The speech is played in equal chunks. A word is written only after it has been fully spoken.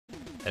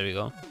There we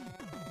go.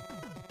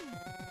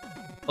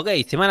 Ok,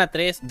 semana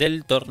 3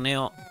 del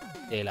torneo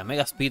de la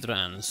Mega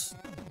Speedruns.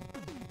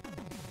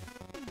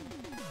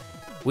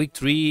 Week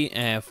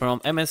 3 from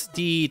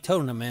MST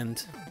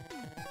Tournament.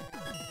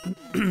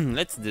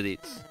 Let's do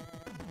this.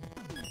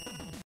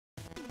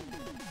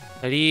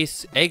 There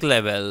is 8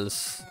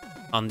 levels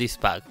on this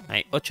pack.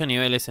 Hay 8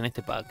 niveles en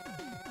este pack.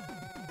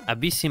 A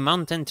Busy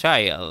Mountain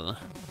Trial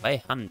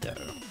by Hunter.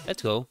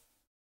 Let's go.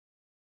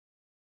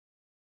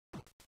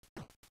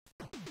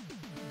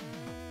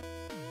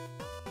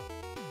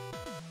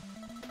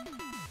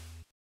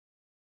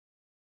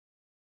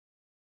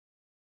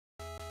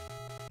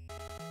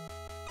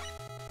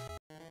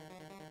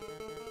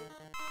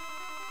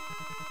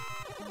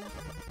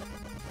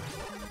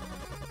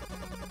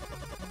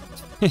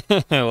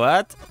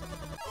 What?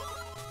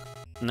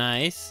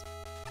 Nice.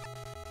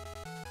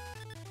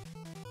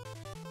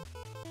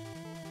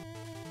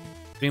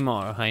 3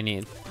 more I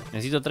need.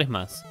 Necesito 3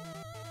 más.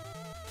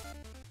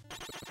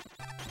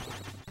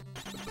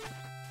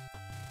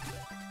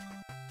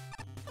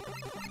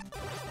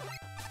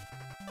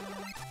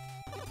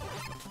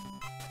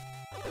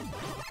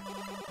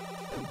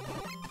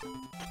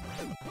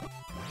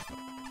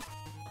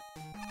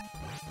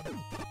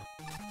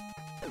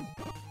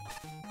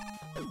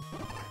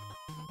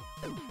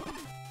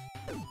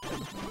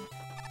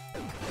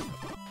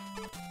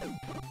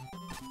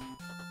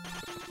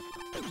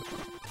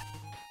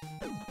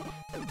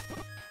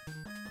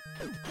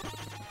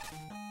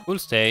 Full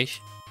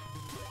stage.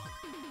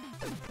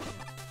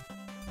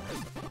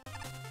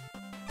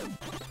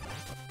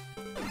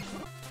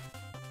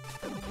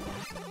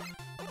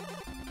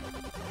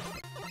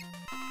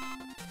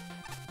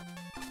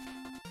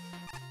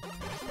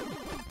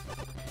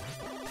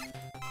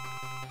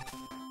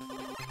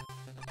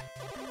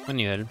 Buen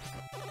nivel.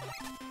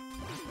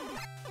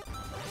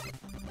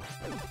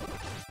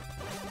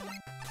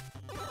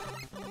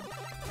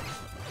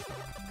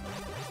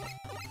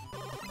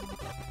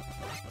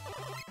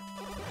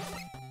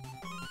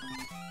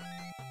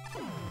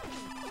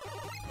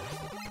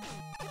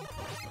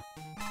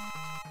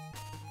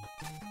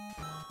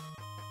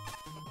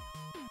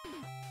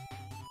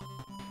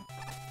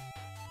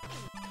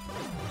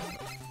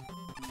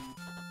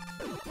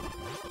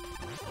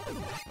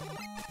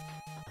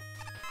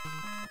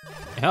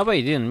 I hope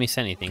I didn't miss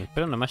anything.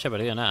 Espero no me haya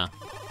perdido nada.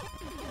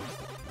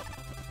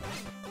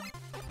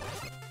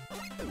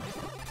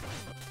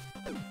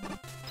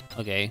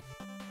 Ok.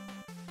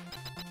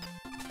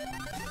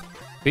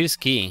 First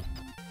key.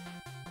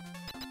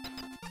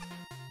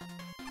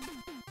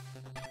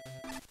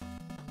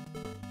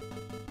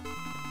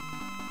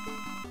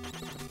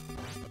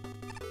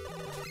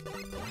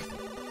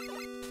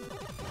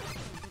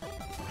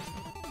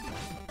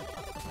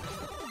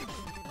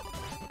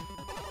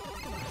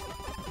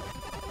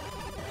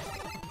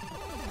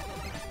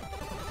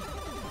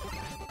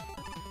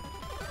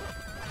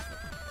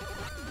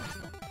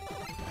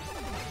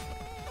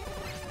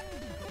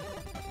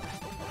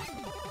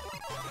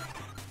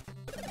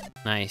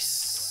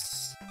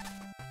 Nice.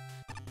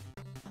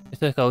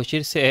 Esto de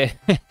escabullirse,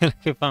 el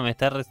jefa me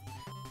está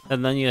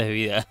dando años de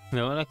vida.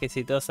 Lo bueno es que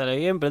si todo sale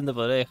bien, pronto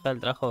podré dejar el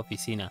trabajo de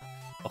oficina.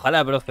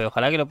 Ojalá, profe,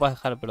 ojalá que lo puedas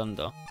dejar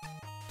pronto.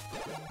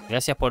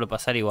 Gracias por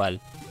pasar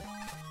igual.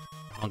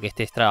 Aunque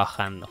estés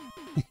trabajando.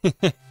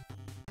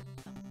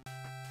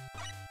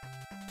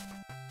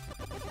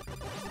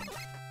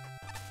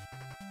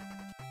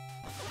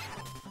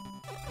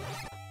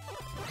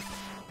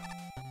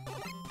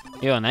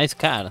 Yo, nice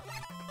car.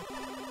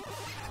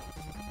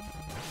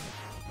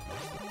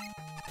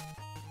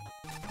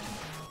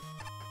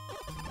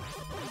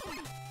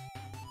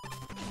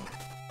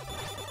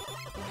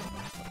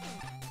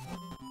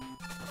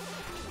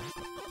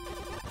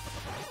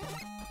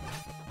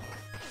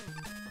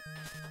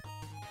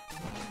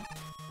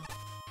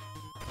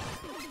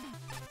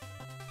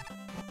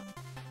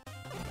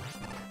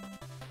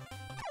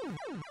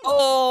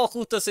 ¡Oh!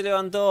 Justo se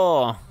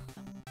levantó.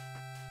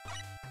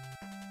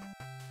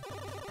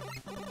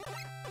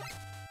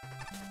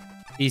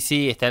 Y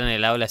sí, estar en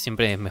el aula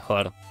siempre es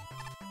mejor.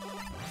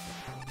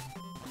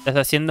 Estás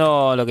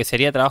haciendo lo que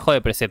sería trabajo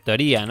de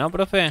preceptoría, ¿no,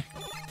 profe?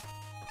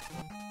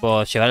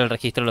 Por llevar el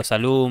registro de los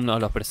alumnos,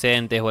 los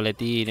presentes,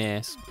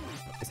 boletines.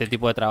 ¿Ese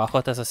tipo de trabajo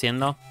estás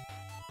haciendo?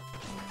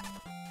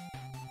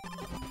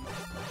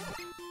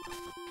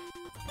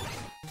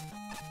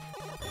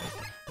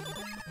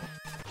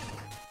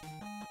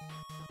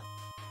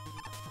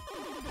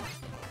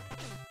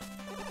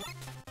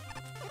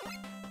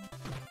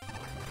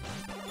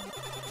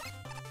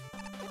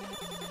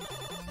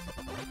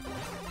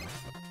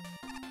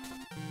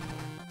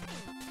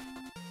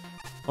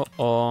 Oh,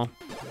 oh.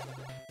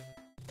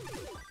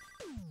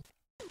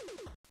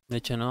 De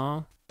hecho,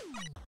 no.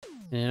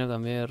 Dinero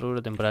cambié de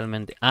rubro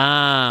temporalmente.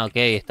 Ah, ok,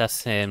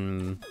 estás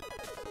en...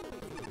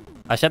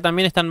 Allá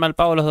también están mal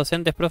pagos los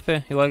docentes,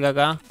 profe, igual que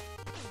acá.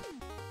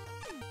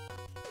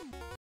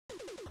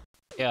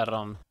 Qué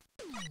garrón.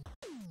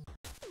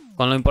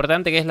 Con lo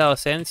importante que es la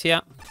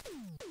docencia.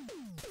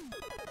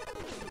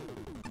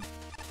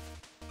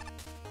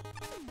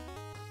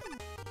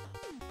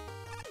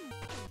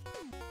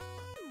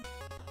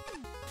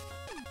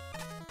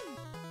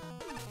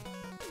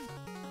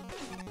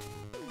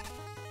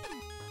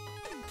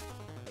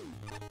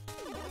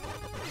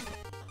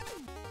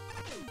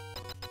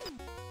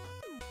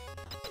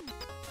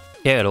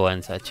 Qué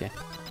vergüenza, che.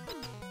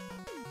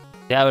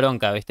 Te da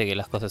bronca, viste, que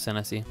las cosas sean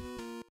así.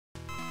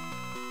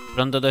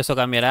 Pronto todo eso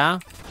cambiará.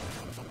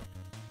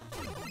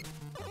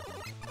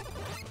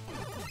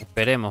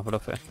 Esperemos,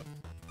 profe.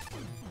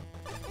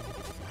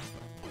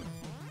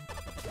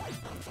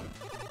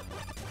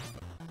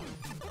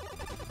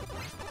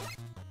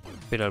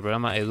 Pero el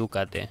programa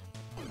Edúcate.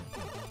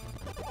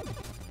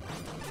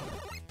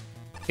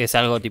 Que es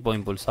algo tipo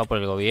impulsado por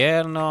el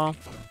gobierno.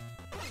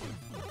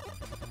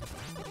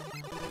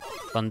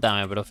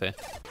 Contame, profe.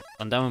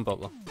 Contame un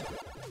poco.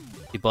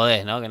 Si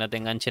podés, ¿no? Que no te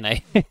enganchen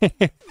ahí.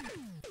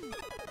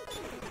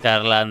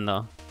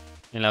 Charlando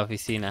en la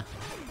oficina.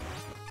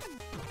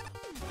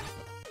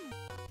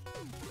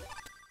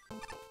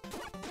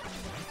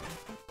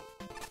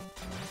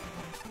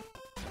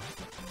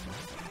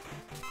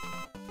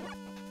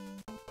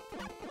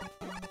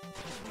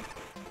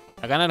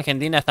 Acá en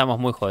Argentina estamos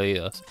muy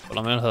jodidos. Por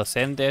lo menos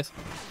docentes.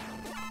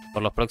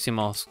 Por los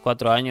próximos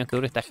 4 años que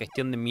dure esta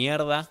gestión de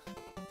mierda.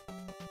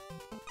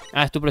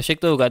 Ah, es tu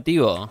proyecto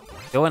educativo.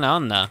 Qué buena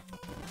onda.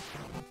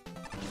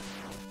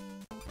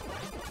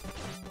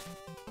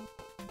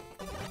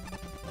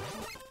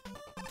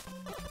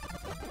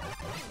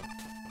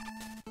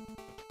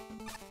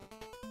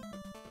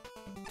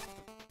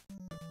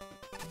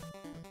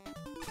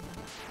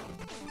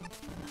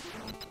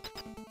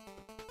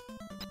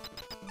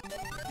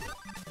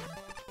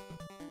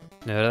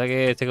 De verdad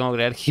que sé cómo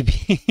crear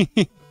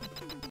hippie.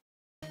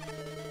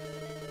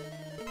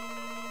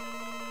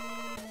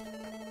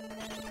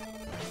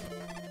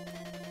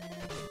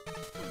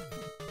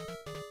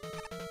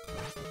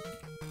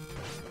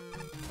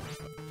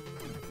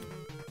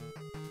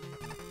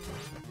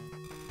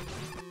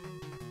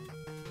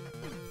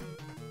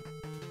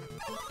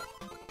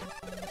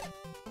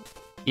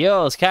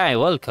 Yo, Sky,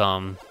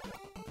 welcome.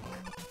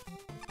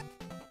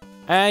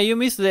 You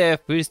missed the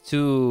first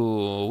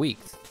 2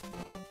 weeks.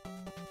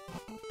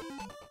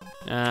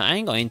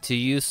 I'm going to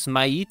use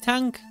my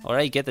E-Tank, or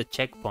I get a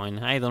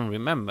checkpoint. I don't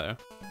remember.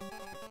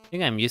 I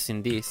think I'm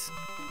using this.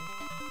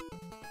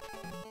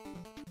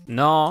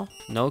 No,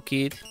 no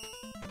kid.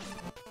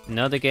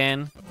 Not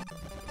again.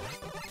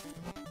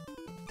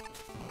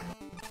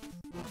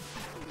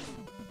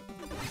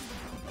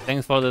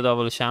 Thanks for the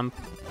double jump.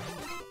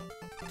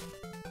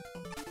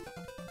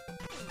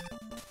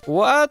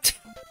 What?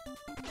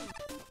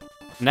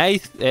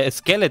 Nice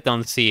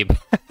skeleton zip.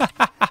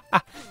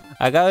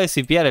 Acabo de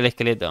zipear el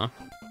esqueleto.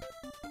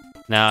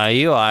 No,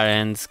 you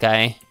aren't,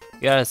 Sky.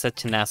 You are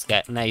such a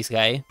nice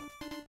guy.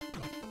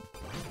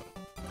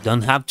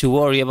 Don't have to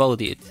worry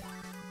about it.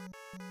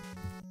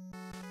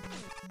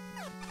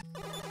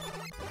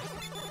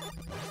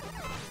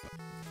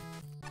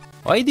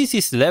 Why this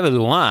is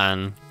level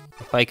 1?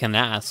 If I can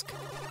ask.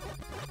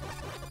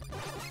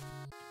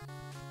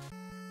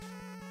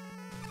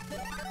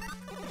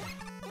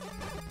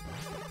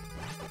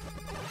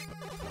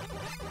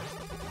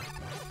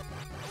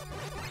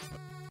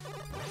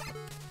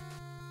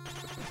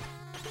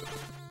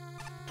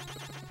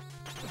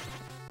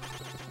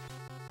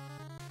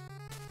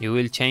 You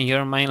will change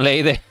your mind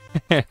later.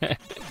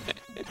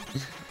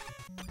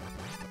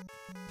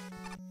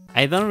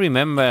 I don't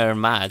remember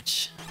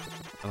much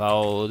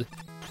about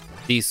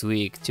this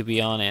week, to be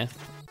honest.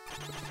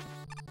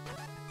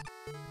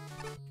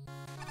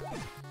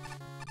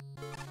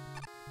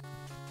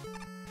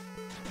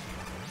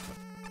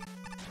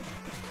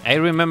 I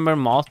remember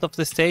most of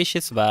the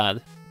stages,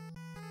 but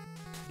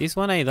this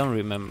one I don't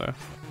remember.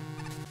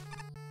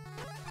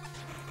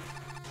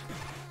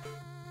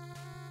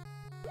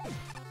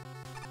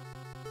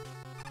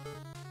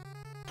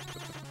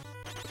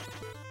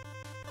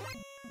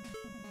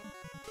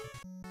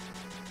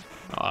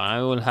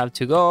 I will have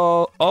to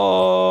go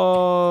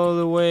all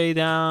the way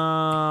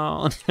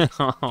down.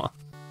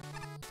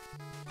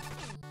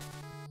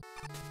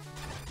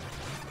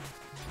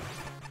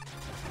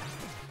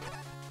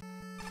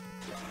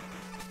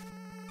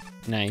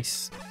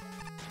 Nice.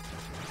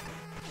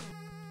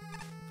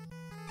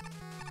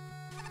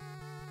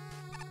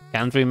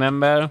 Can't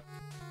remember.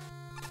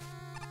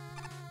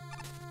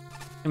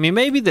 I mean,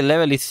 maybe the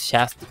level is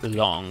just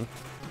long.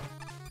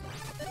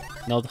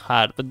 Not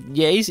hard, but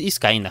yeah, it's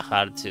kinda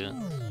hard too.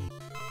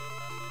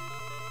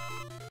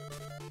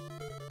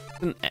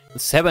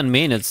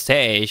 7-minute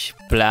stage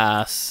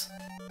plus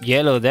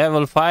yellow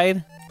devil fight.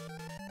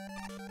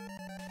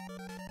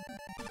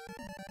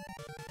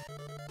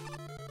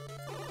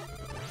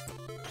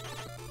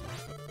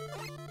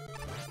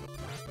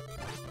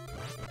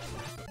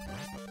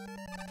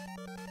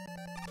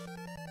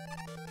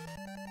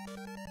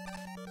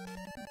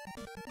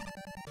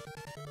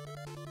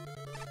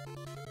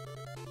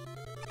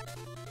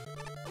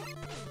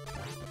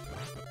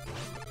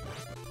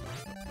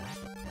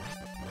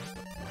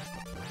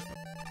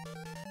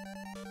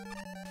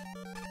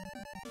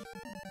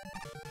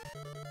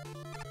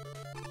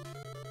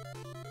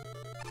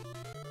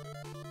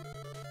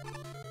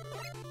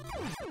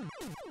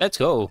 Let's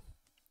go.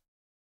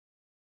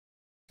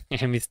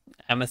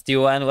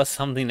 MST1 was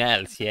something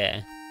else,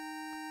 yeah.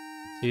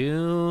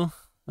 Two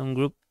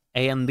group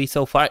A and B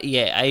so far.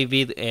 Yeah, I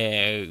beat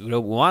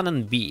group 1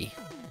 and B.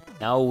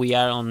 Now we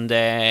are on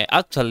the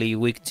actually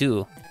week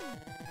 2.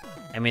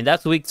 I mean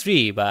that's week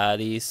 3,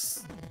 but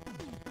it's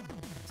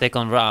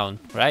second round,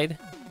 right?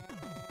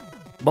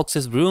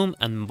 Boxes, broom,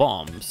 and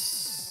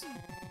bombs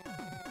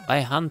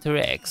by Hunter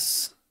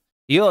X.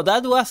 Yo,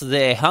 that was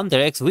the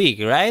Hunter X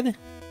week, right?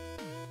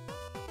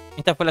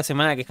 Esta fue la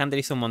semana que Hunter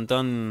hizo un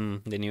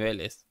montón de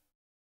niveles.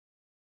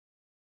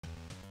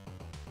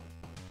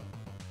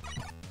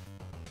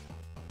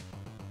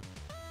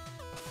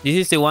 This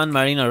is the one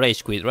Marino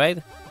Rage quit,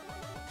 right?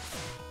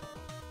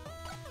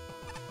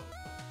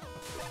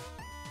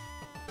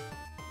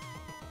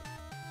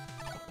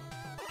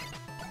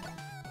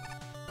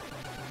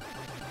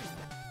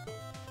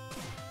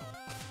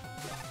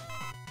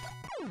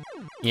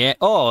 Yeah.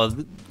 Oh,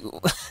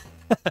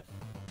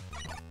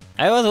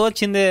 I was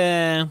watching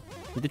the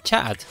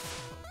chat.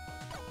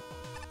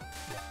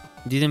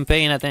 Didn't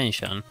pay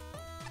attention.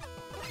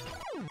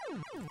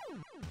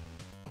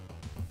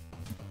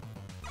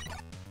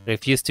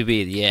 Refused to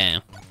beat, yeah.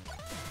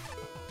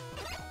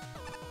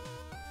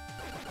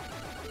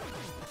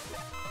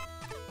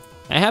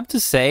 I have to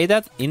say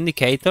that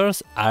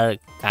indicators are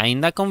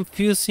kinda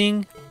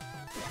confusing.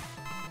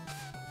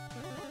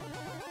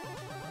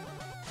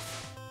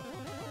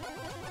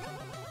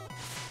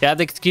 That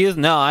excuse?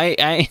 No,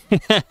 I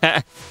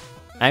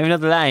I'm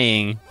not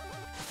lying.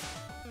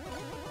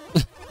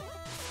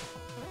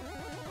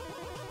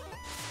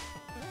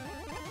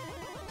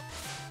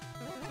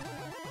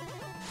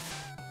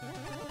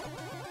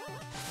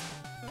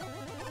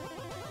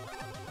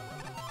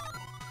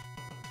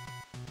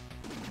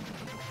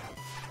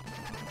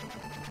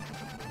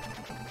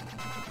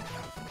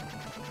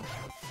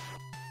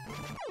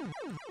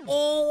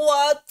 Oh,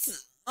 what?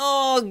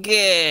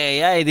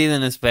 Okay, I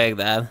didn't expect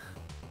that.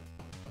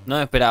 No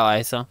esperaba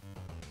eso.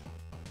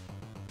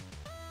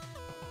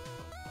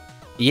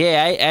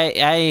 Yeah,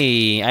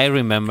 I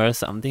remember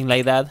something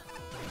like that.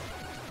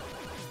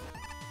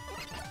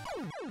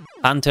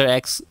 Hunter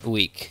X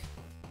week.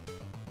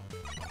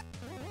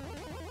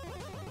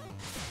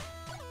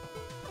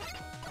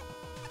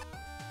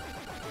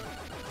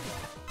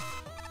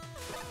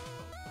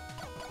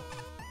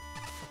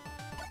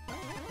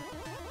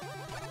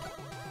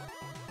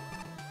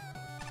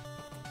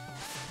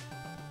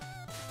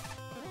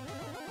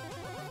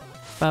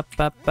 Pa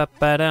pa pa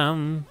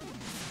param.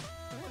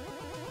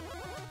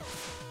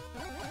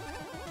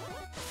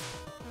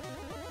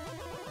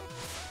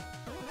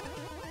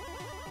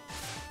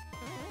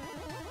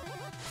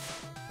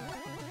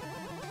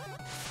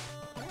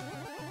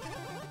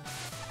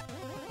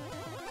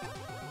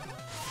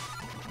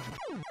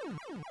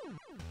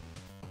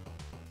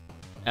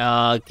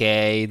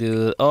 Okay,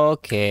 dude.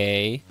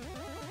 Okay.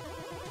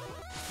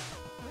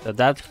 So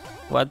that's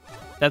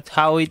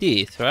how it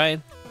is, right?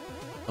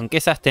 ¿Con qué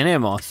esas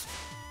tenemos?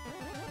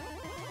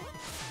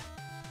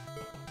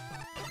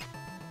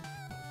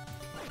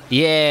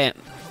 Yeah.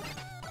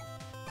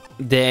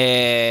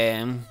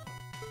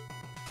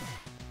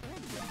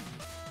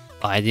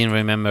 I didn't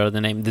remember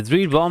the name. The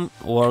drill bomb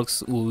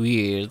works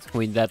weird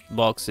with that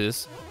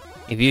boxes.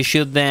 If you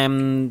shoot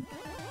them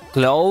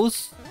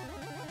close,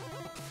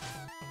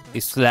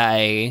 it's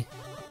like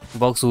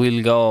box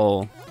will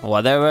go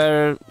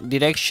whatever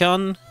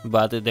direction,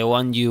 but the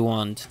one you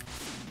want.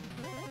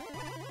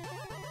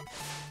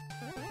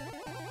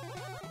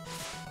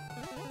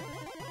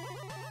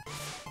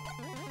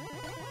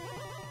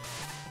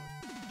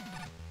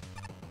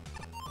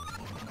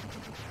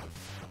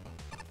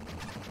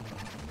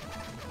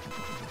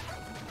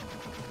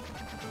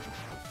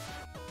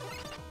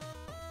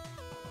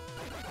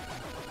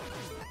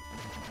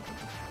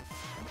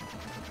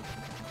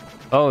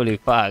 Holy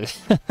fuck.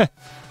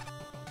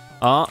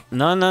 Oh,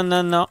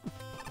 no.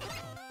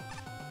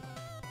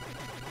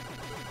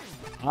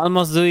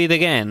 Almost do it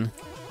again.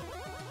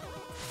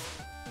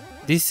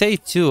 This say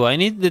 2. I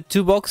need the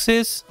 2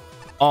 boxes.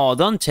 Oh,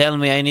 don't tell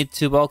me I need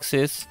 2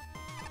 boxes.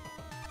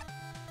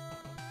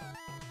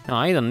 No,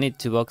 I don't need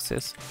 2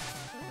 boxes.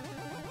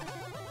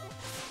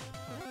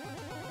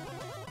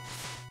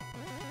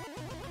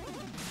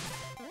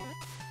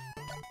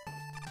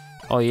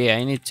 Oh yeah,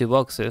 I need 2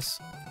 boxes.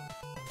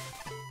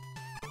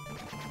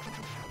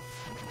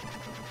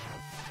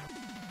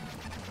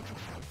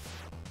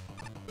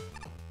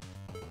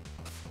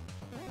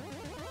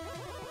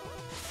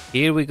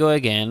 Here we go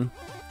again.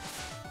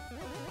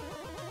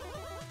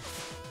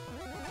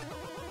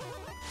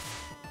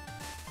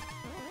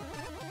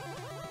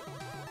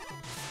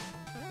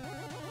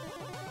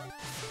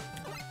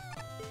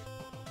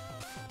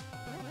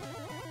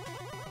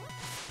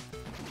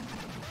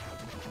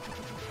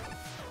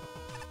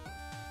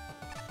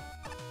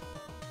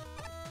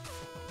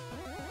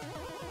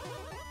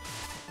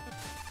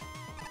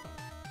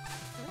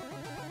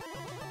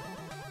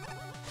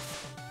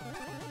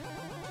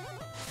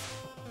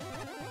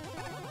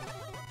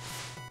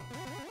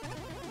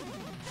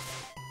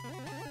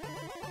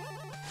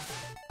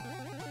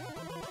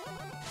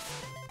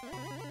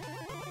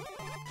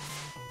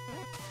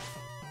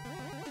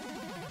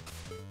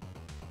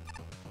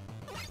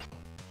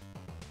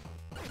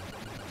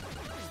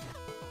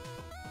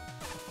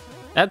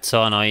 That's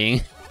so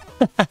annoying.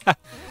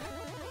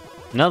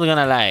 Not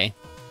gonna lie.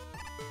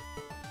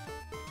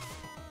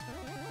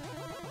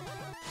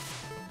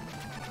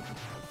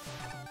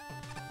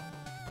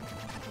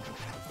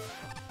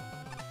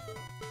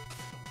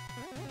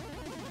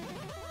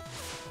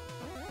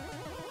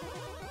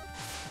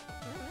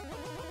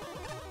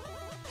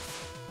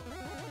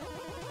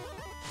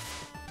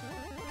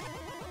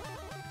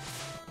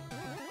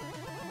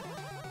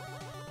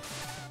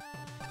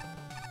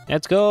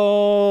 Let's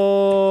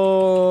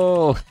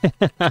go!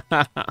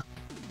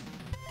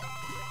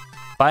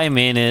 5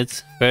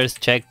 minutes, first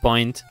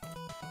checkpoint.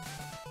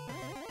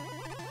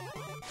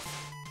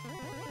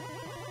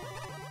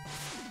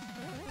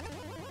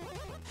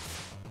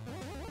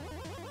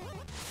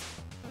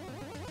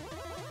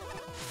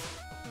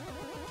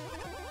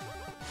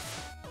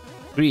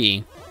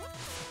 Three.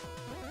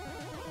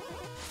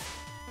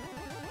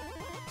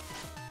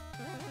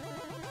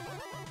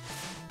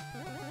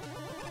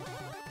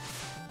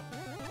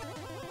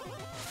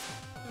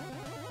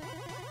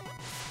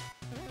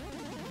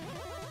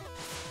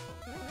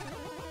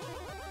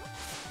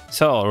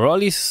 So,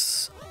 Roll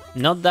is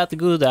not that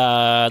good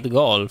at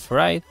golf,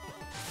 right?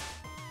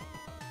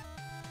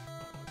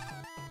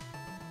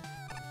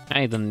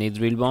 I don't need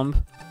drill bomb.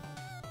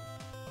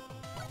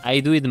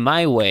 I do it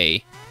my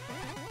way.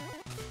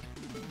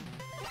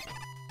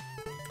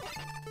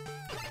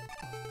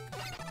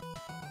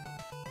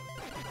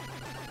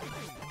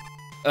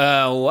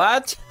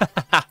 What?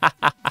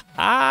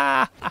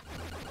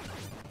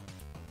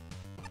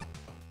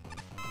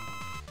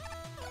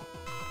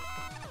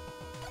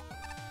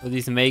 Would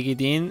this make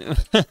it in?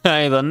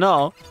 I don't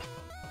know.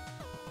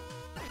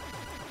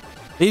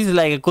 This is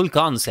like a cool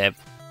concept.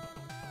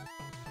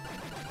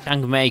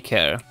 Tank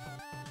maker.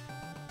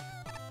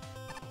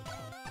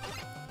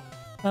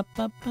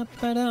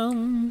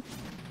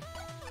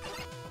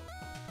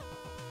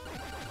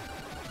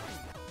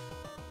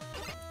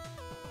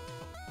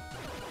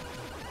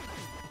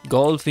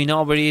 Golf in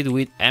overheat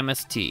with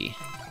MST.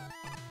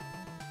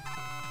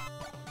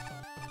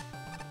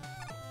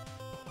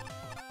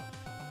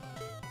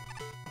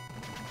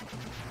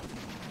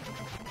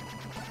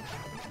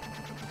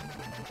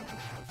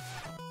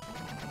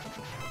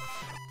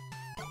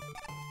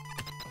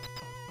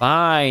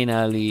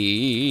 Finally!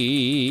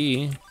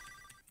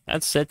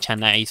 That's such a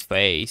nice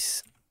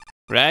face.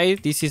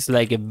 Right? This is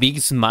like a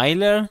big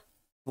smiler.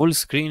 Full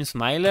screen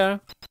smiler.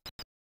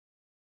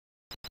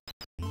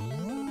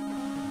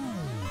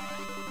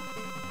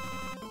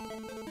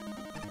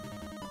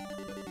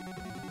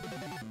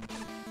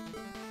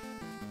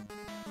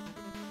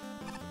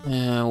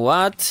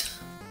 What?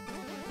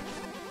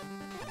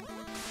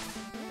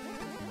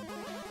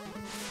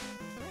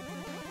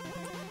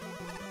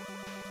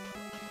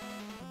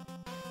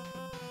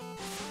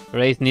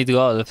 Race need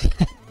golf.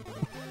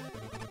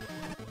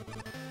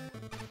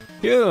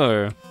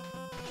 Sure.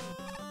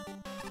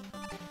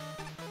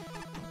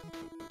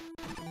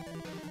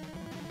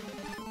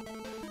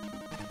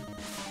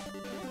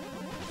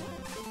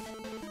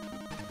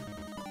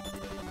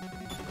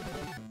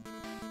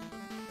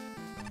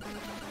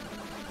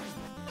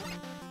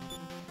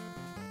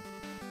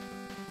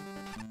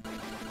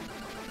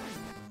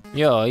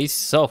 Yo, it's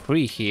so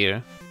free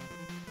here.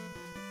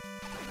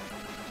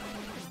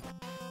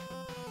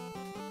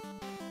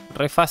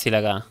 Re fácil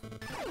acá.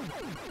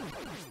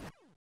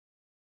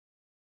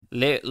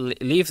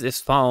 Leave the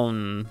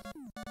spawn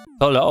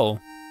so low.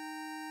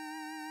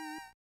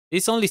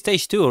 It's only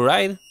stage 2,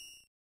 right?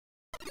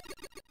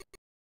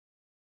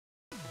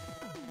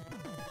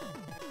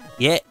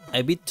 Yeah,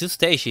 I beat 2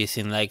 stages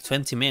in like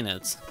 20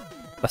 minutes.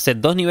 Pasé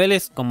 2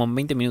 niveles como en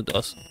 20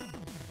 minutos.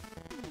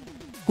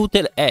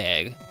 Scooter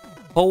Egg.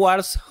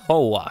 Howard's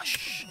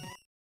Howash.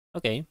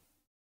 Okay.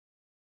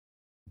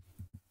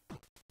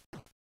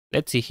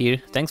 Let's see here.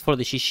 Thanks for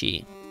the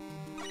shishi.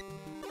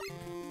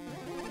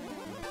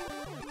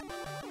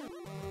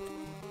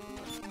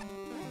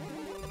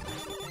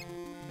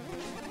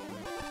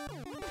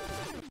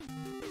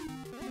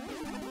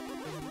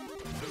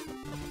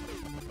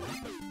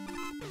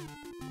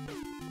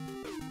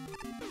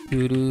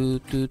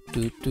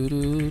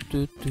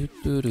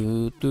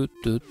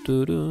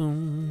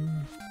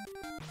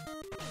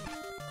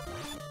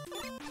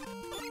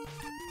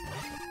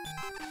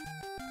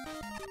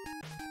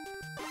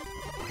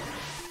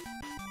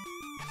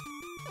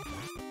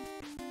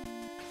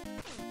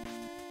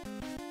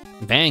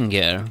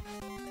 Banger.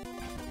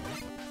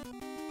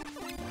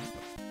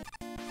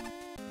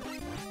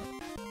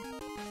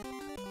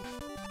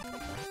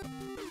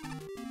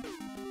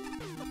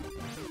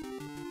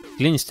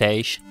 Clean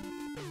stage.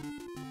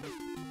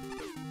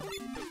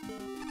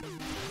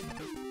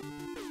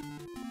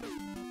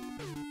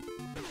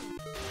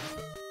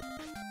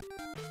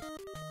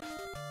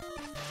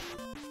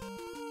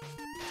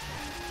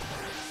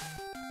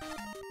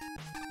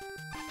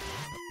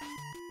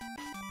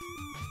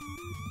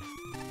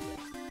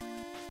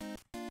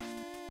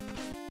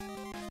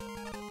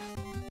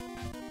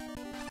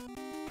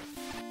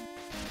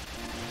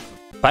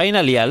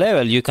 Finally a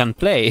level you can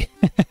play.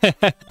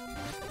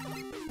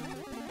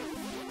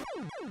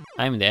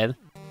 I'm dead.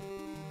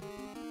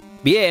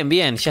 Bien,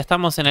 bien. Ya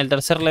estamos en el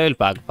tercer level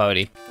pack,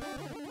 Fabri.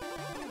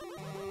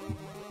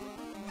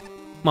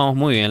 Vamos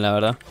muy bien, la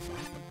verdad.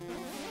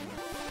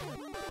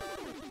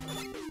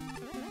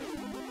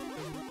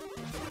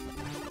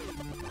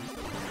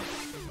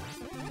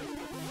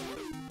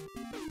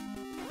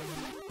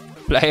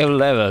 Player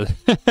level.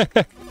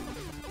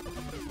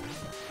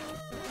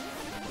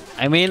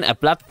 I mean a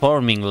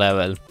platforming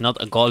level, not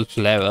a golf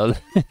level.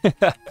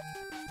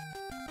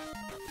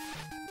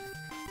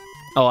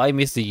 Oh, I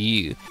missed the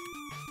U.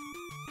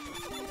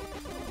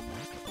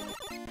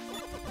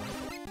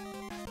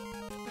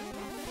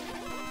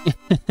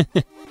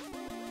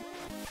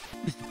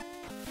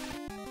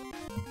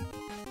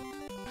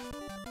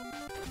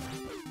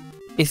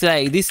 It's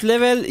like this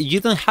level, you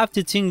don't have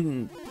to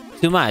think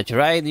too much,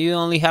 right? You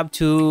only have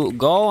to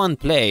go and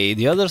play.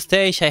 The other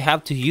stage, I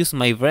have to use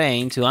my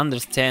brain to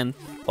understand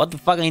what the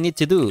fuck I need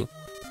to do.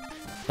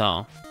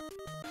 So,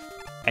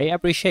 I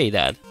appreciate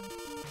that.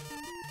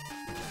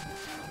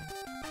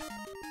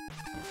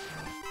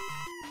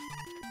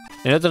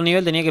 En el otro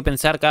nivel tenía que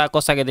pensar cada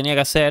cosa que tenía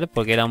que hacer,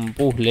 porque era un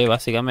puzzle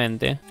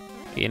básicamente.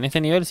 Y en este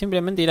nivel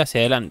simplemente ir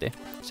hacia adelante.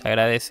 Se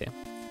agradece.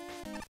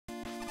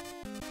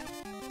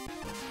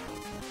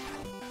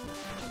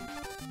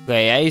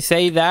 Okay, I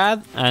say that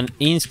an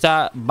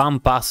insta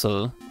bump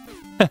puzzle.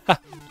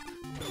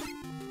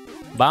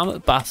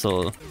 Bump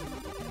puzzle.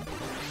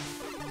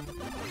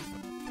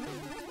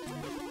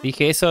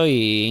 Dije eso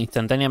y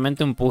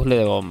instantáneamente un puzzle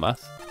de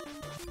bombas.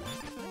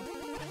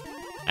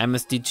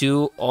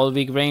 MST2 all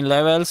big brain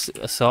levels,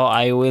 so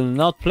I will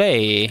not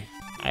play,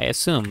 I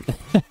assume.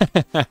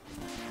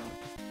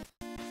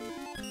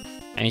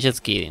 I'm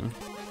just kidding.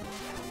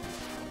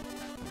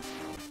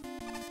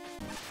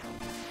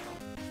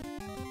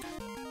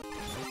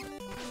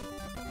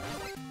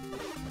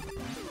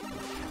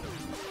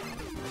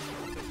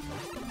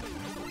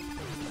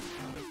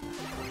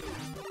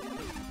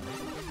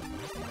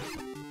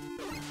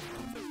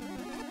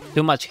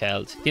 Too much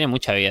health. Tiene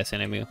mucha vida ese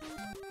enemigo.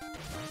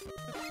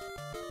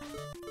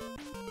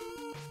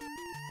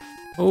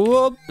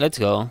 Whoop, let's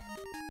go.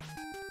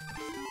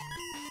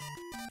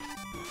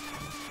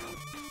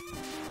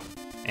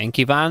 And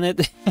keep on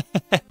it.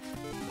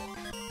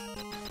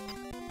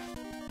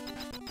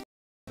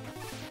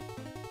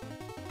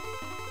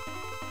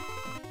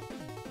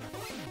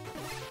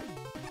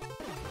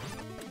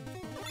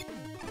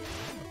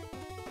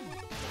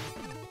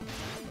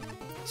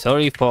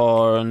 Sorry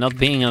for not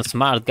being a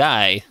smart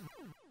guy.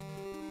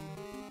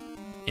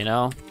 You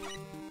know?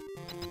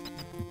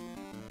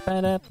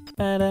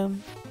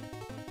 Ba-da-ba-dum.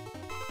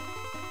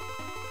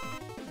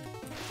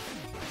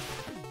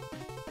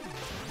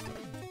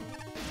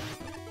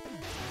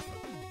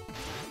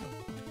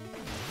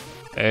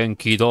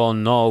 Enki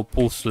don't know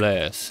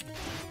puzzles.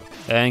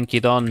 Enki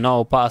don't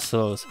know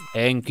puzzles.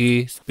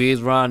 Enki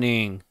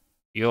speedrunning.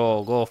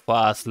 Yo, go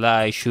fast,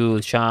 slide,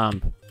 shoot,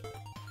 jump.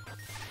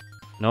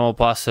 No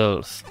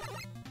puzzles.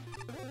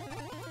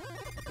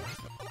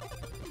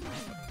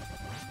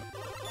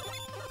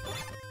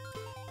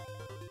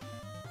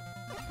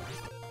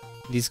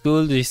 It's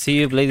cool to see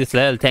you play this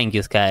level. Thank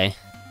you, Sky.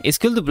 It's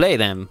cool to play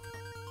them.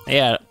 They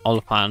are all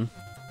fun.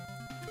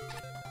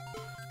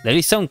 There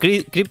is some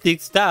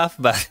cryptic stuff,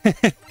 but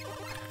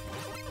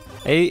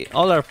they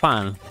all are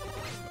fun.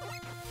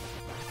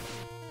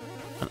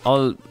 And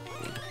all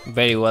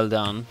very well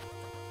done.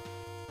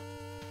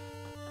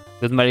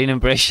 Good marine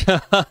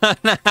impression.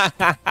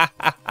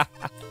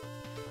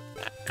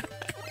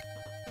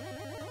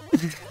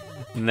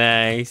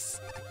 Nice.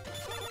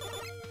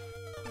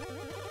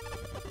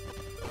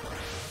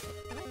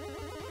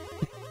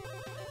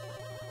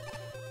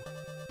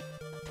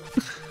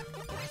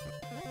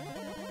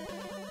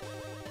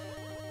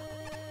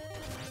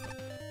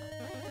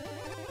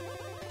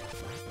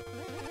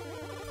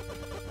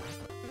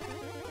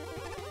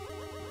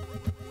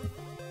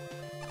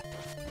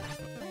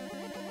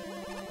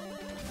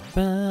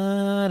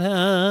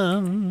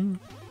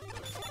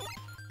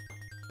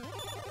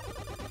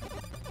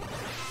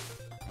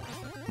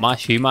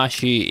 Mashi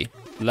mashi,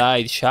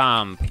 light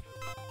jump,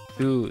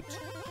 shoot,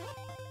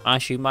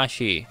 mashi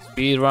mashi,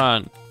 speed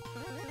run,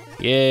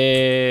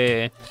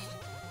 yeah.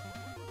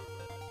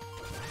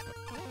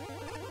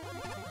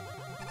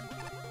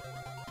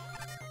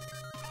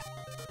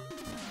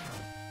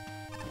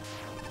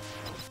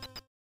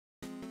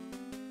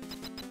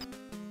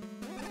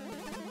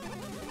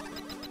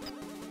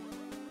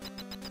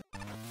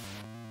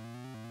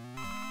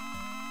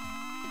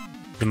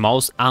 The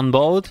most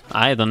unbold?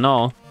 I don't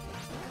know.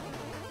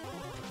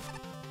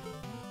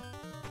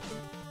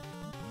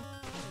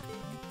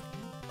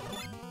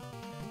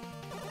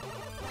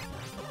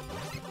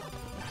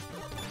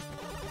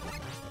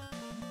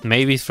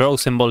 Maybe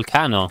Frozen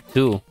Volcano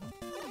too.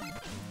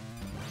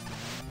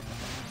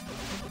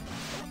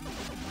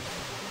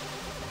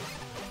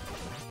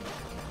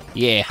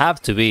 Yeah,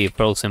 have to be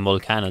Frozen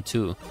Volcano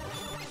too.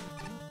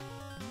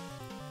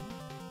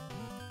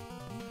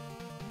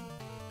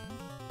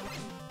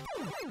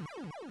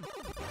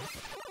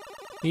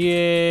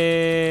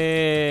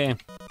 Yeah.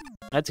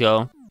 Let's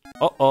go.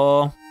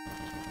 Oh.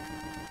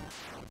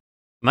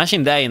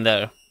 Imagine dying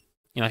there.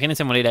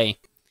 Imagínense morir ahí.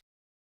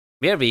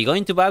 BRB,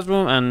 going to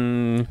bathroom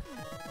and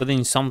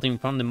putting something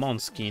from the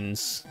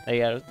Monskins.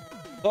 They are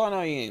so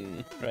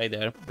annoying right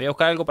there. Voy a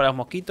buscar algo para los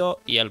mosquitos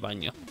y al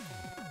baño.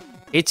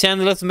 It's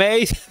endless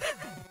maze.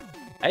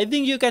 I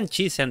think you can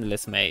cheese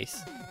endless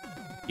maze.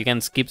 You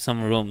can skip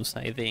some rooms,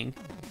 I think.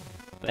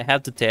 But I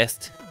have to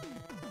test.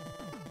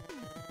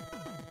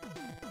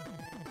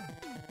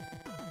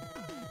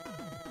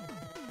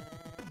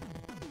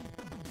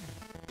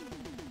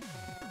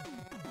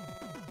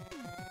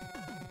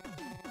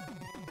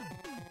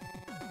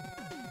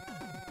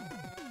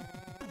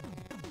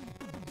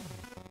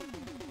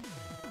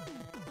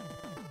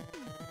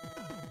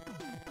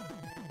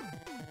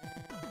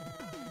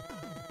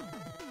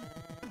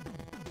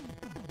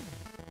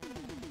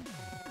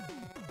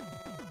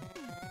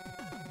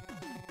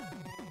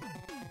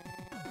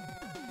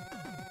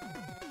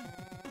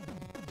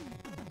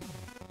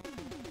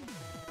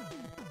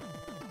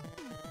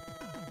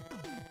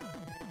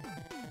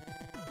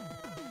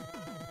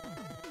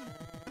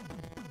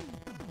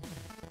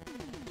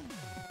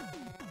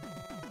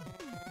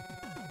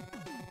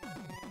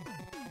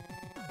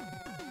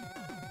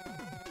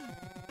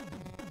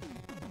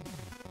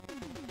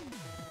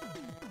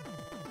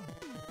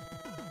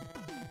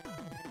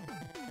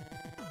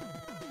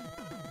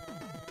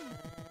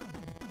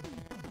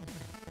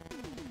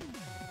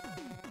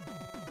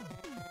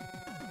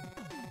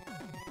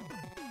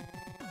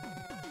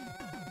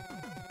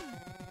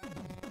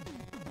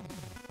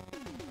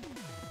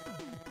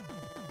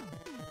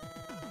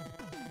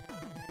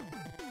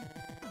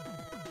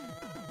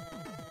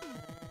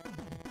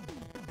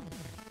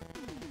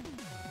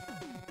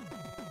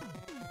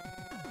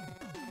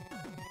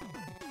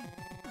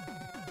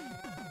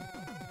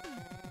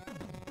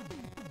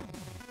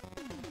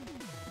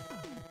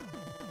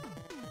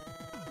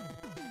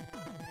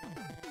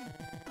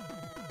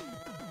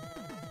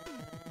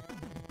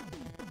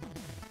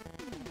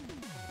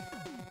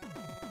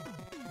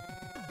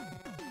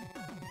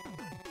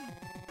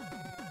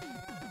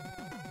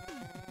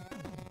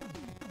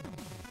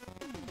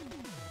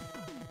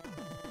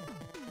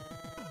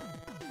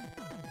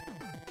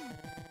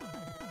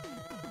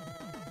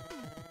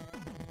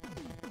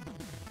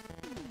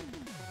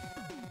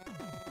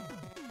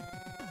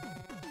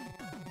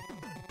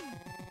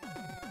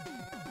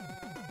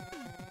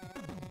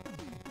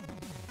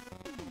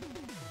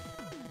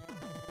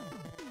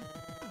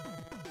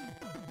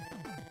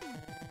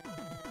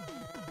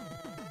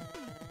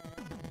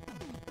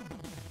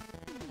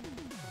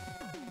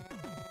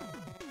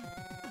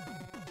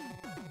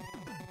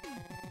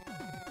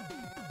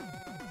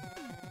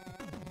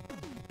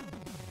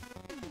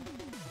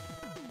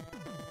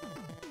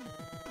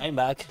 I'm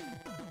back.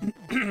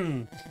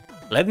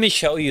 Let me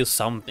show you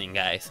something,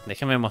 guys.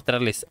 Déjenme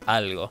mostrarles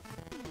algo.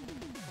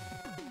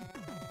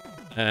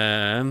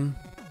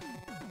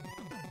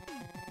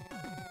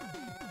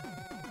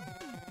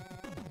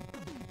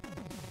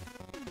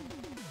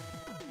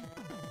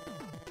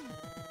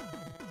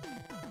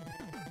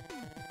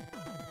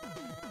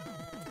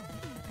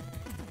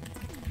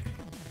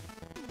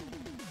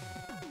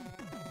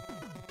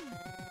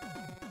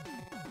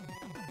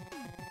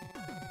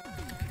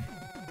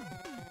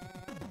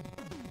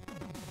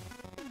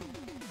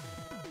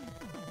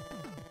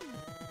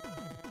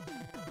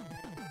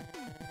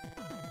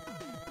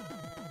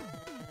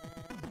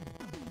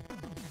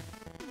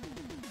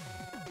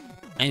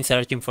 I'm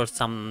searching for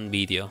some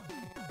video.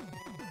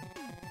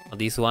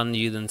 This one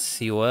you don't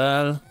see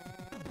well.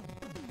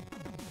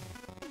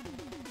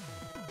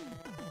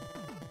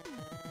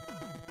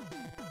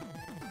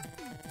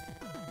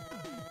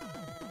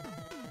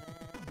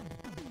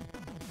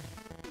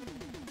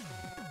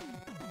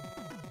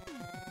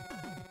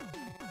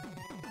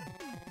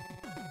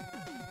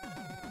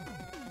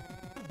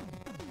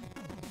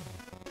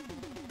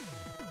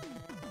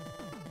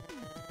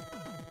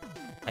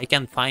 I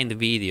can't find the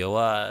video.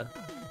 What?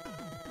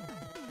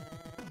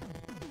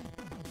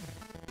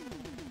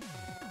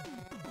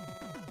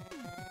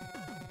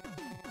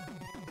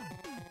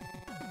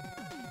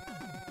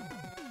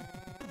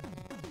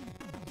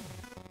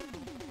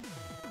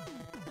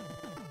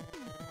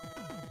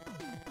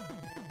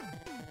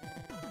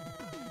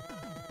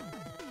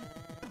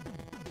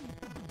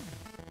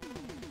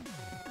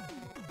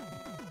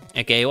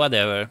 Okay,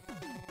 whatever.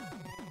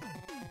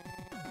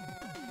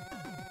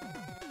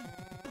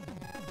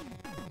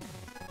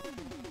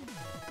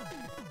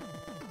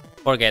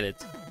 Forget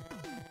it.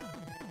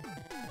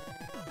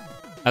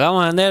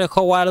 Acabamos de vender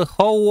Howard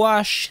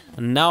Hogwash.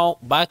 Now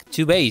back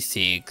to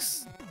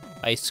basics.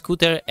 By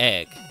Scooter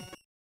Egg.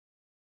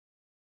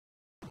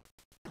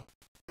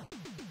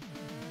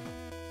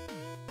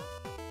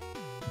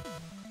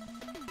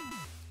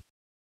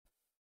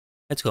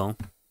 Let's go.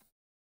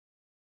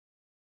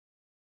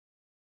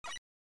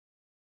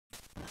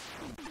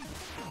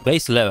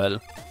 Base level.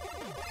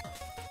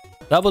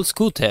 Double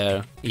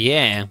Scooter.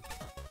 Yeah.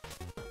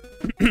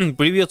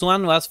 Previous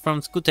one was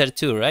from Scooter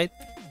 2, right?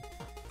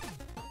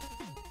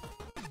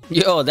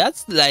 Yo,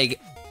 that's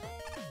like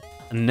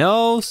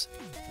nose,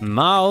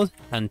 mouth,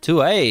 and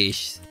 2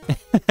 eyes.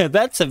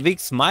 That's a big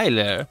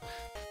smiler.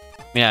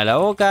 Mira, la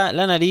boca,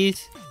 la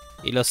nariz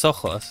y los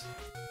ojos.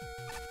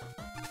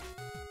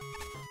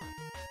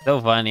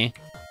 So funny.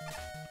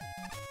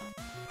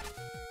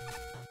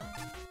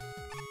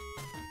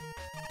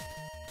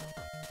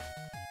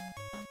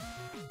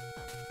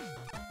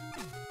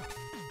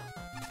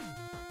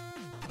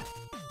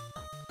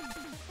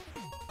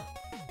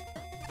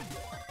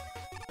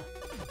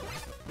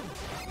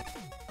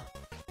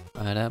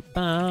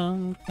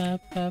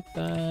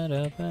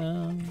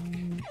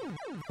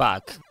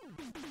 Fuck.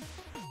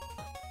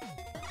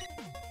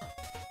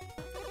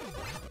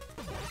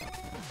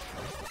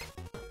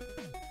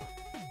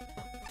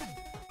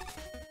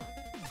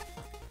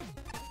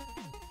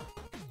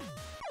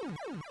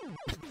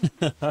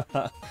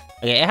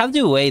 Okay, I have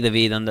to wait a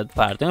bit on that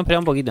part. Tengo que esperar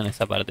un poquito en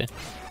esa parte.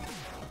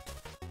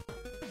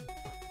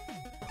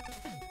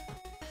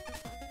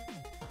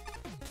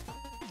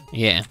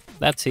 Yeah,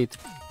 that's it.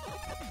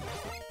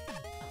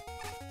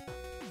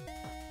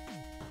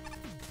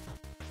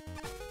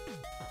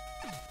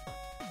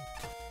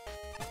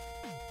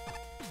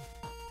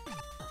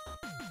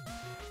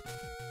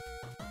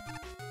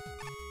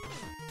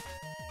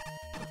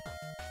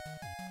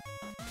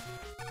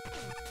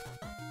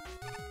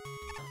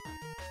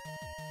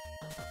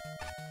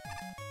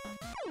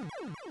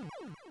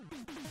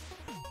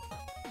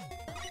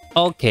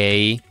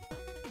 Okay.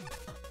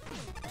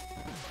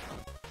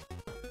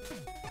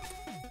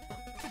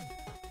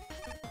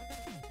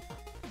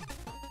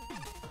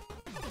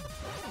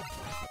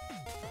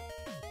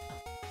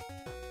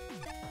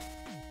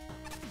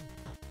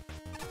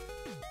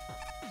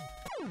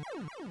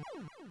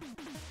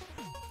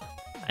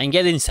 I'm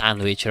getting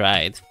sandwich,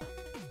 right?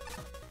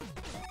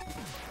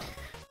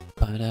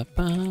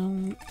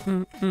 Ba-da-bum,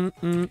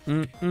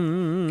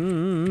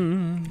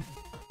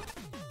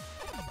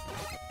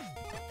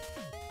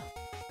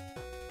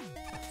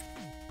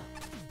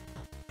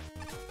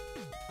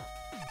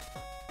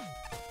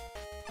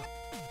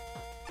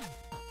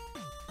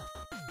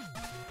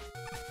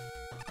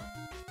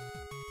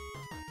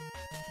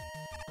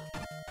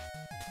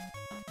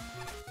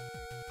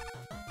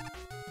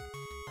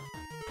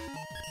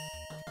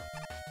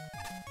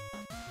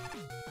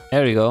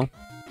 There we go.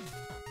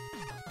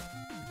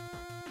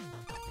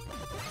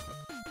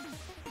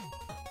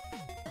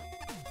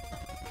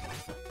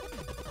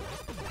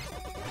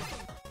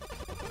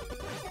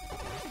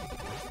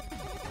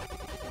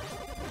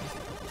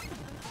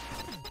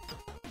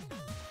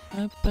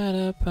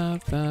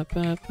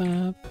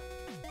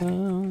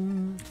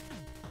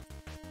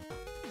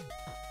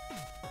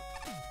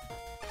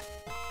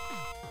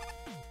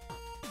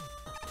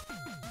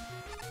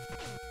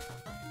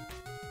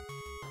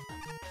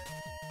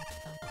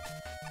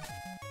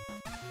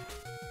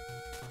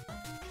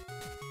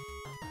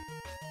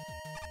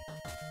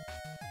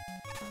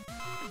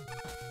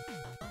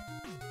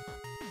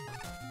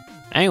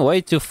 I'm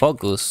way too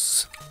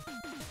focused.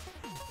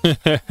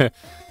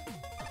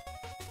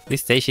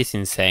 This stage is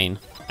insane.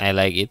 I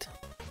like it.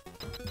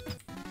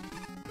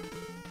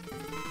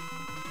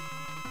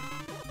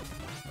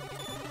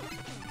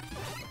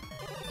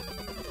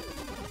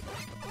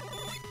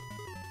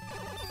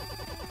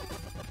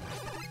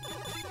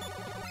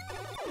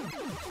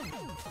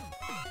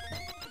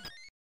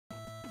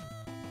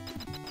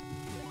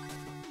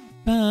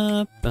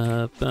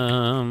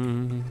 Ba-ba-bum.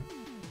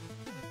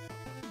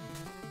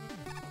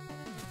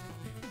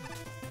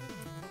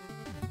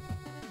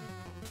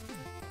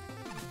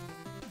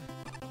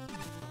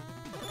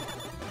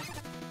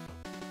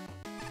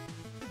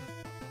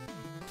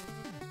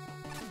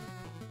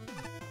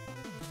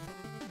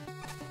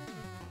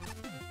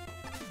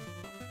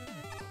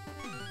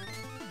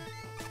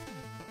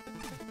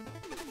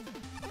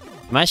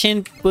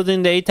 Imagine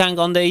putting the A-Tank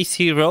on the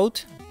AC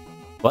road.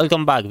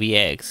 Welcome back,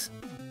 VX.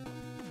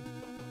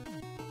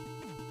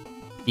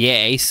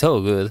 Yeah, it's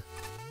so good.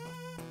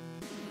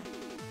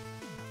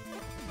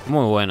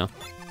 Muy bueno.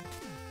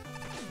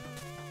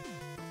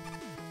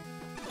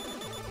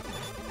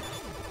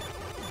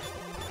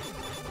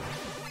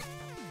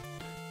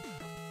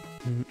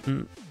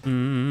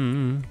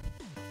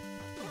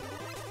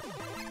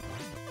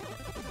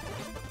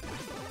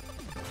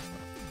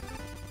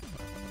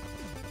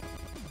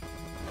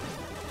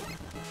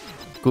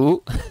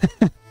 Cool.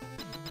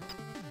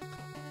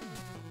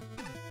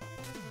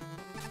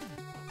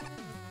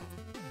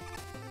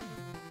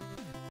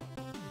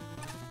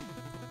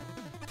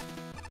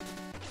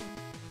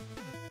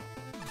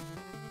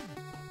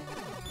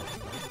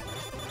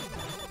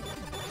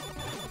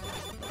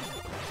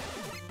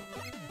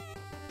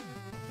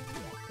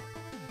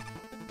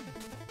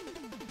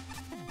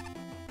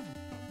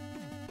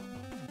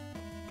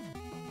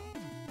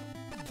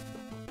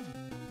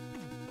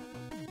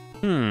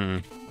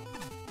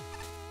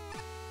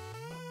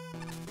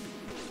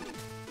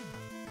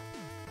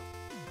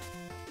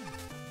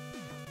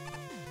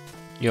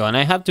 Yo, and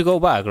I have to go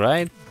back,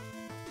 right?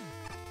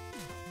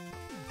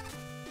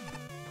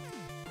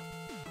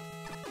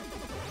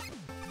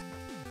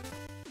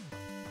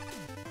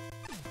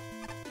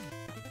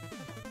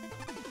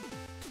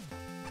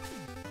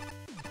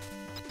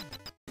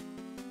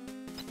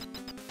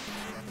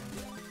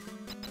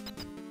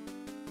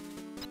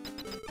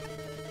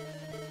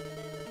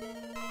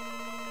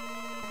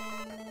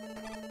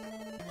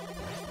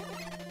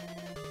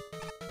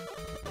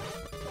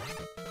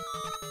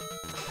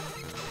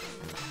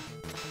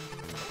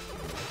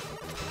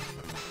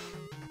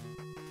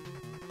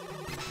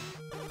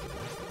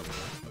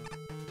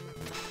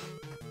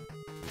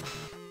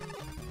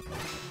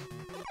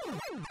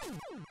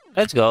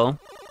 Let's go.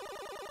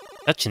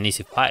 Such an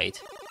easy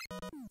fight.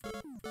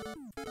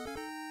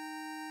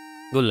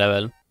 Good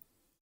level.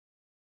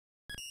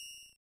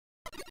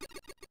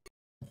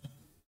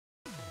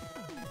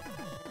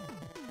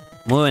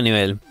 Muy buen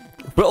nivel.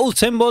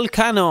 Frozen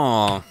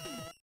Volcano.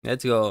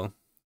 Let's go.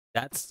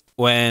 That's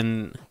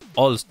when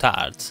all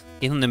starts.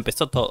 Y es donde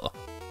empezó todo.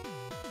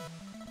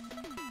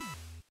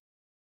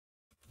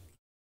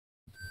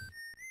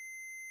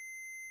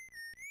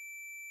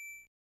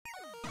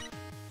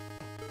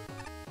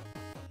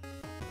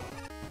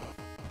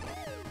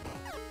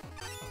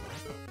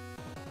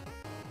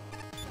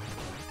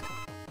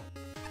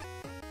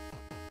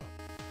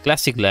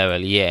 Classic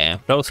level, yeah.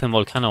 Frozen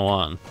Volcano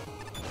 1.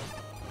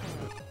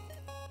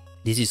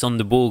 This is on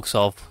the books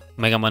of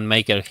Mega Man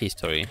Maker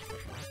history.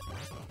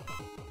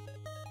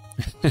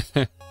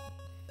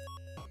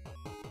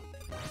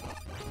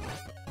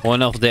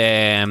 One of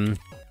the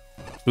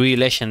 3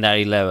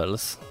 legendary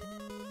levels.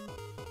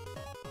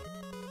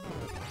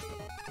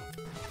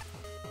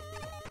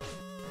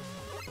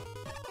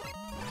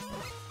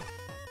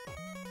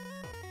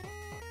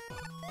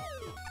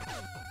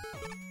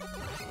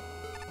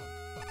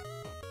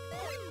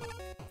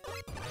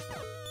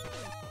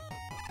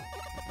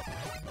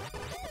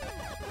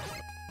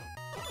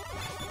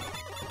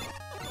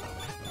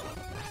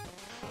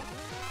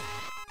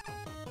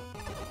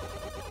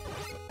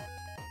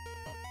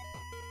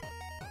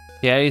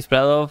 Pierre is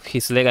proud of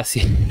his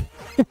legacy.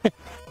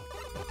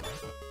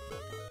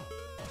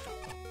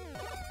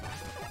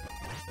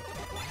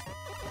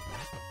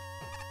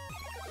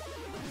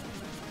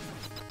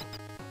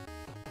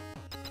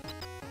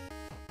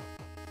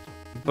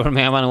 For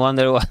Mega Man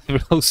wonder what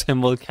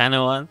Frozen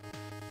Volcano 1.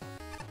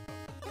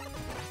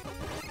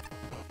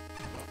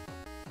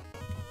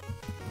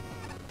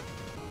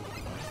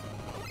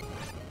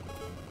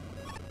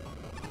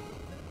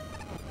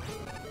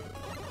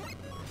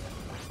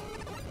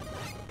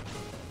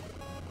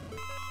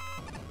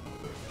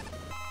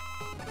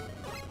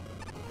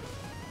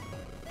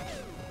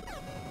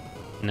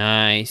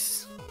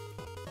 Nice.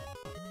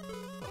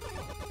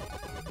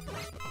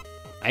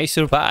 I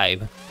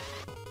survive.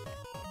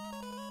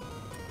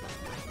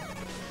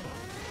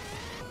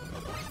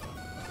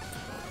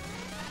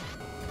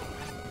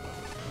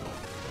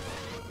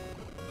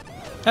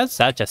 That's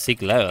such a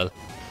sick level.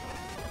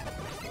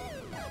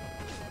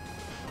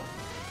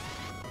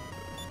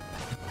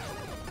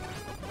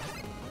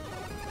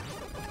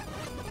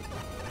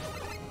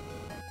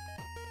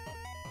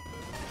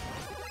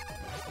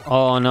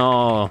 Oh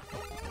no.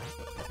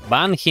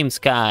 Ban him,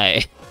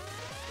 Sky.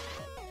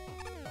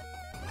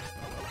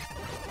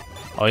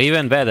 Or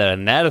even better,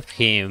 nerf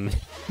him.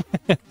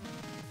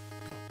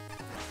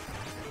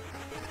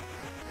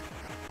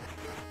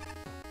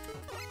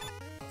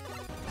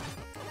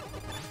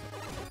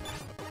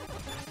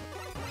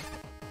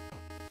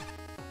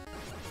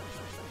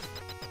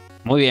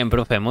 Muy bien,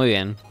 profe, muy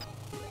bien.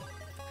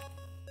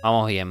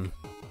 Vamos bien.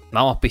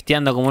 Vamos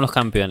pisteando como unos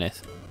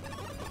campeones.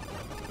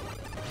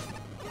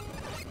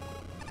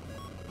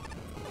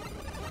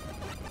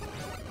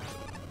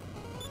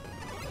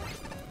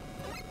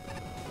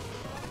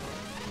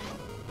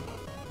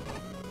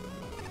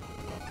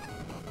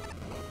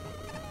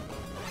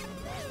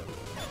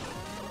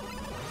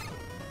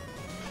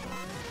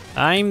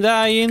 I'm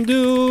dying,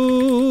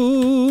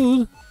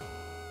 dude.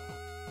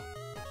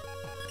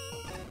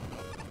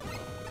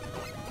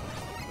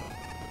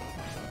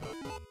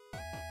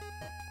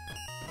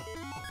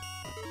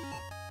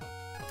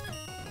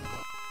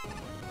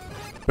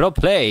 Pro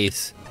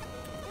plays.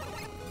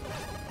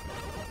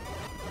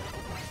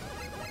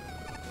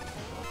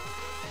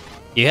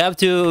 You have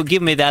to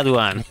give me that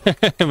one.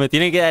 Me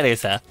tiene que dar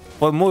esa.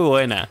 Fue muy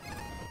buena.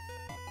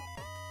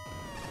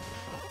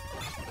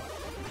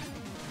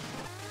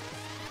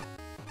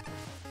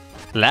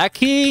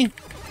 Lucky.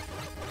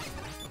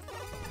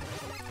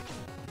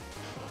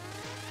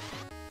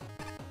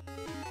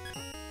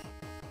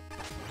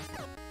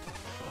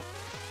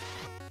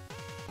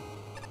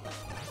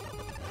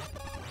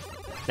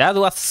 That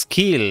was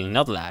skill,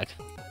 not luck.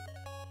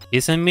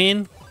 Isn't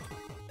mean?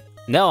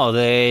 No,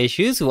 the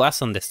shoes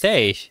was on the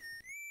stage.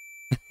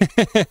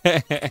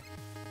 I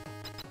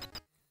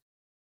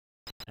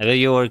thought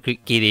you were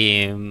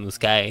kidding,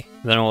 Sky.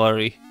 Don't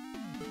worry.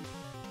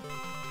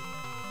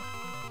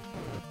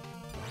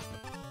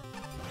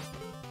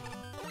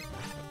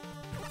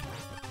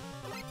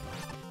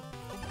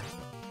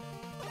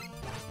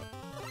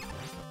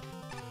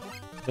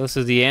 Those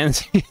are the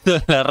ends.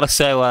 La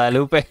Rosa de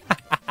Guadalupe.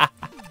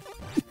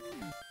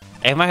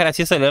 Es más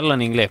gracioso leerlo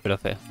en inglés,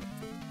 profe.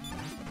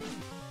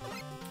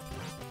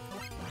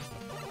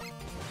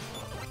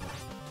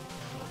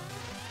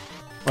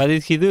 What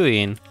is he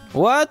doing?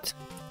 What?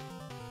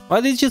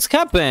 What did just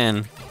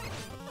happen?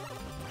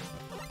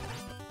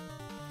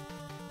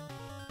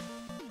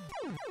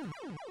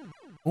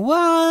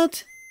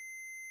 What?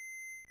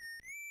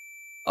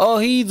 Oh,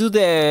 he do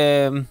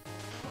the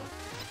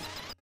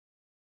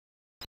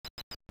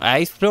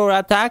ice floor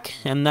attack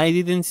and I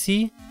didn't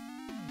see.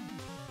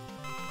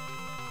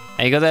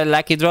 I got a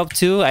lucky drop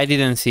too, I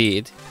didn't see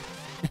it.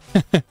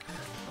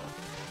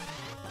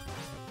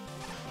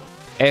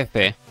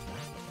 F.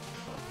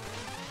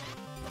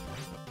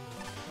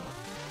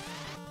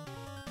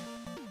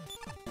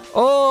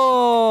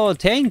 Oh,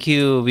 thank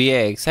you,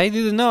 VX. I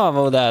didn't know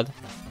about that.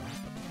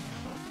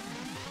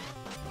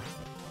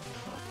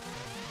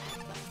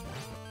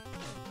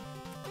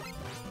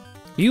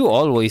 You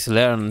always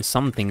learn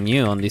something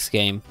new on this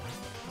game.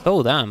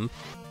 So damn.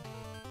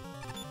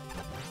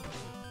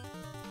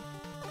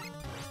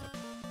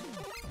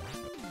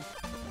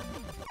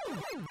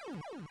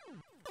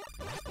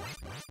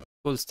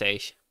 Cool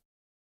stage.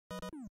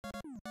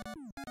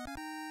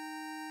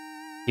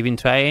 You been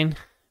trying?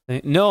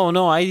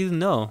 No, I didn't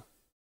know.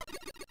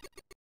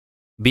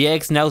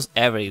 BX knows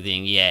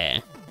everything,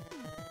 yeah.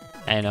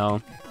 I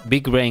know.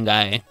 Big brain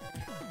guy.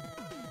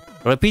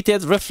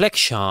 Repeated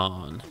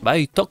reflection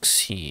by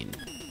toxin.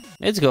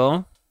 Let's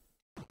go.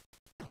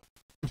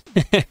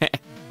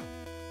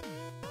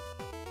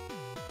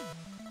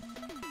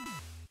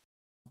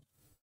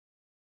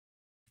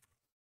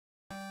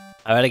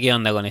 A ver qué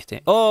onda con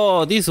este.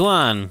 Oh, this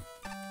one.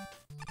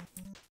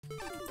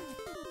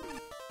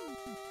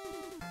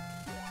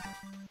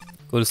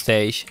 Cool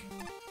stage.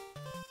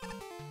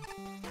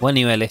 Buen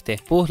nivel este.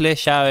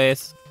 Puzzles,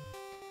 llaves.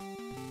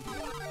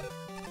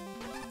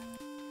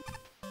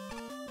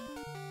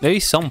 There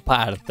is some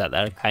parts that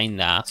are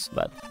kinda ass,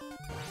 but...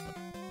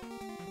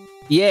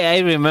 Yeah, I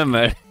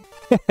remember.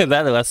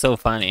 That was so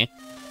funny.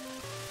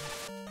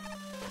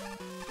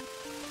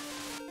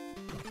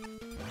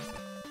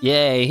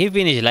 Yeah, he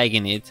finished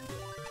liking it.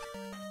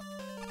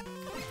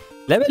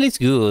 Level is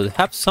good.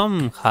 Have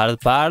some hard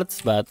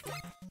parts, but...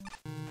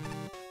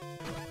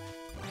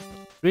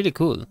 really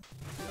cool.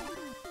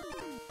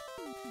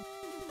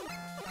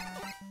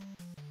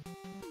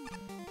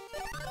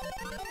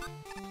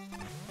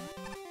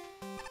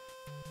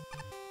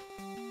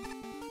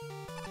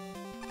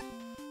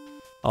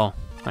 Oh,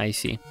 I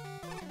see.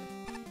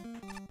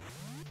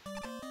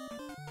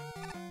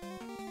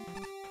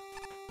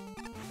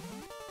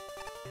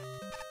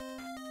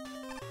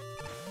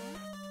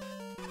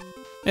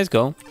 Let's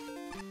go.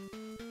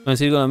 Voy a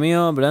decir con lo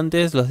mío, pero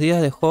antes los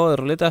días de juego de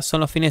ruleta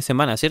son los fines de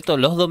semana, ¿cierto?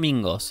 Los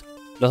domingos.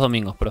 Los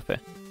domingos,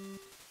 profe.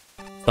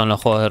 Son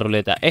los juegos de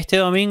ruleta. Este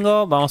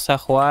domingo vamos a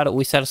jugar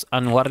Wizards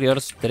and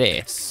Warriors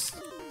 3.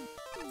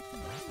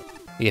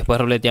 Y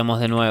después ruleteamos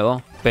de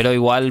nuevo. Pero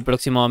igual el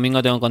próximo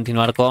domingo tengo que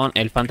continuar con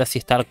el Phantasy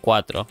Star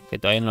 4. Que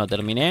todavía no lo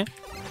terminé.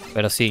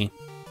 Pero sí.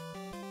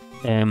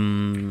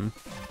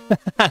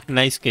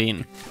 Nice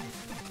skin.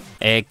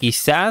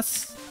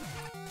 Quizás...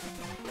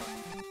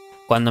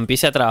 cuando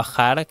empiece a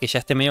trabajar, que ya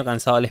esté medio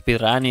cansado del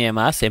speedrun y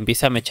demás,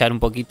 empieza a mechar un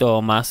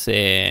poquito más...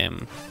 de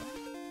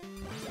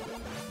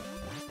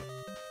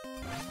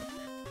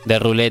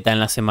ruleta en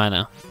la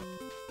semana.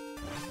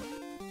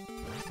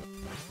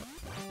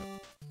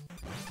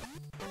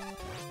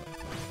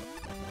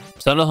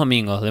 Son los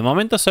domingos. De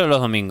momento solo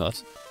los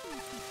domingos.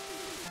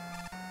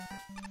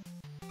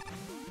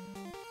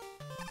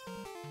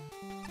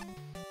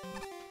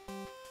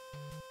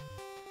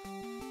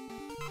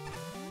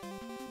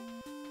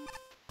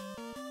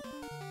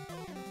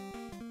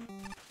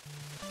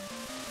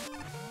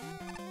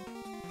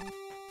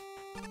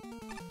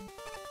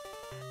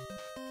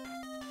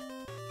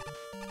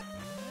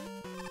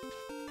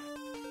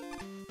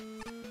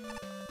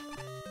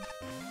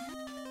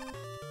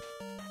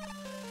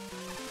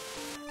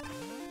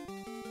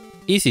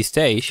 Easy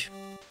stage.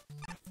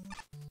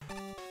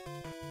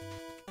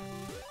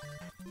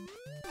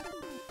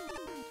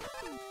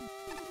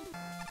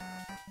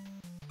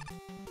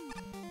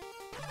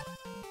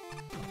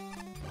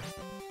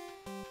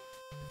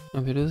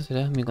 Pero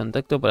serás mi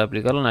contacto para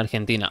aplicarlo en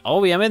Argentina.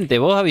 Obviamente,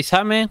 vos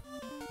avísame.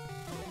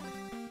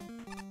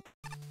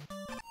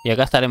 Y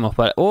acá estaremos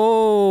para...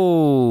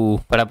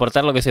 para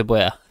aportar lo que se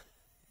pueda.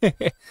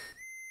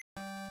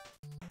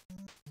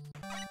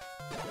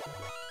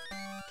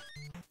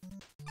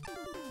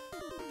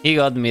 He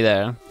got me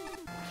there.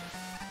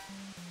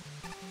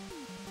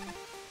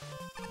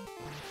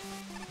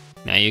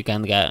 Now you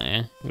can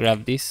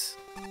grab this.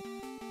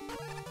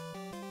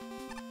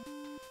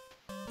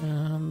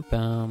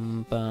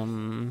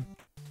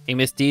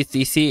 MST is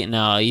easy?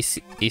 No,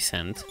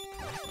 isn't.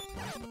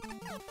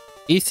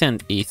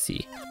 Isn't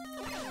easy.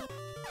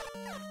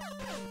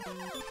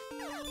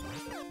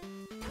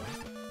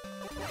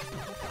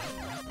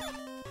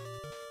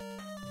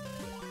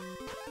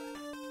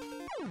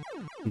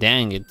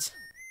 Dang it.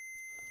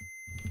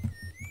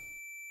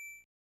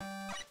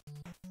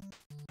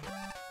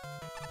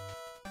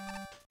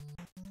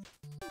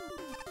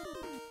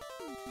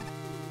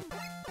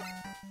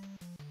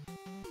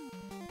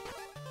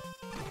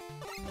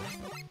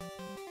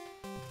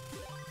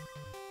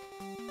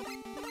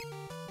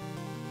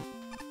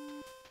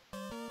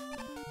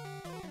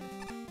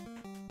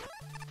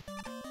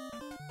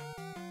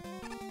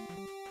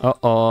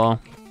 Uh-oh.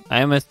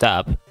 I messed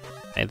up,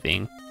 I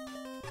think.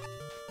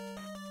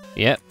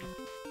 Yep.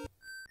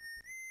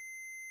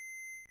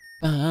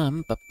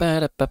 Bum, ba, ba,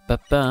 da, ba, ba,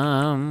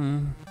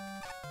 bum.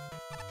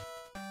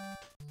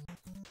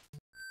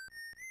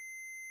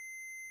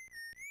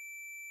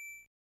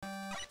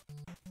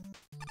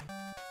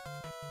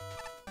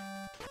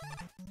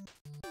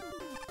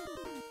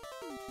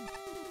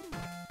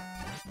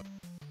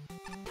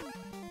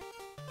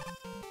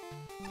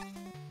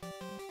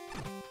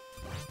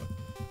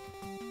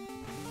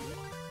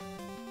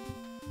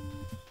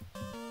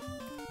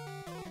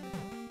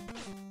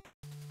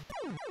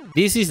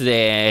 This is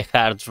the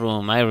hard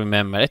room, I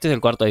remember. Este es el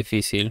cuarto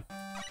difícil.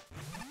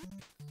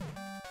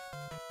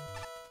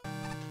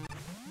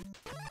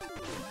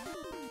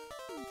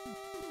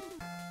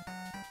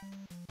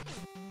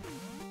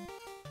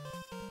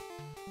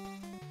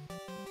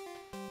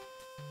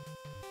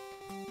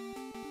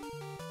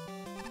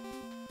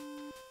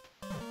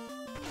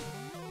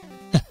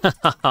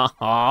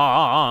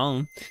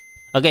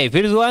 Okay,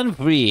 first one,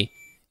 free.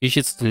 You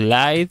should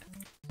slide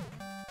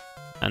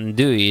and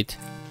do it.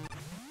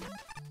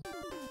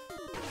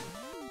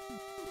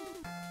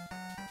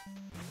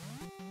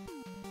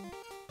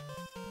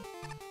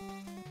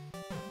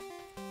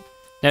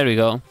 There we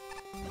go.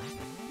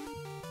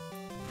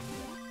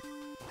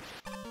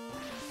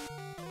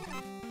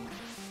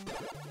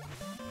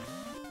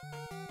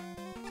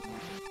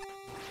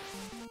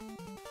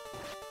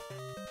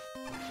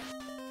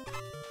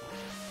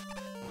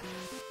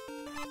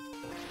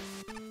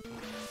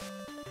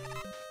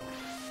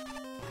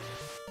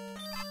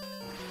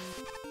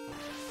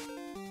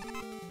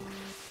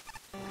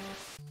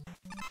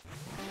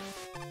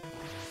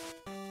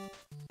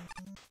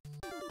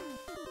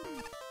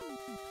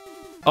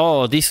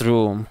 Oh, this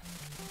room.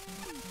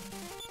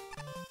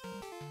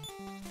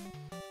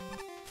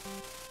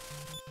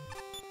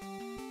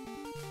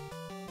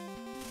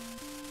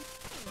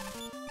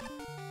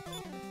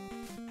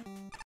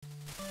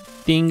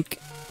 Think.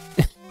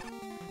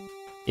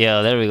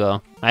 Yeah, there we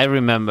go. I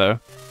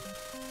remember.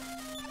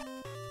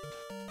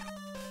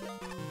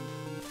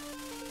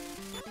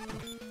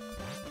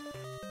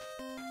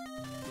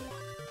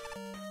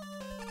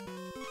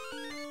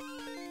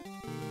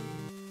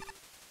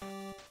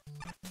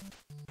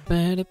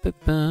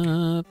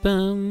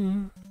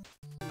 Ba-da-ba-ba-bum.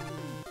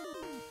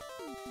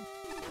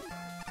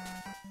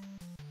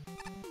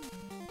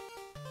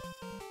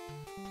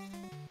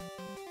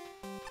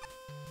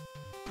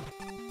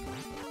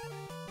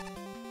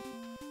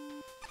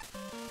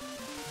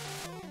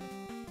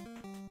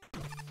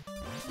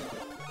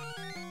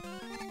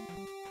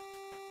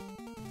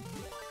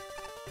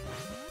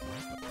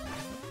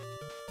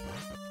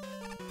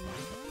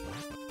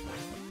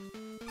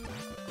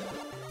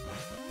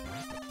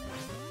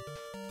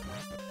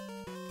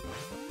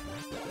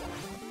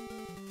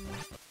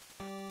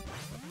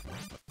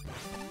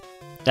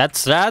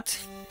 That's that.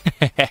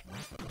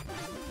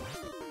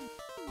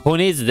 Who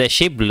needs the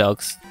ship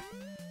blocks?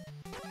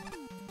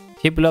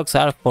 Ship blocks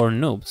are for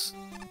noobs.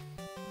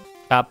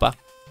 Kappa.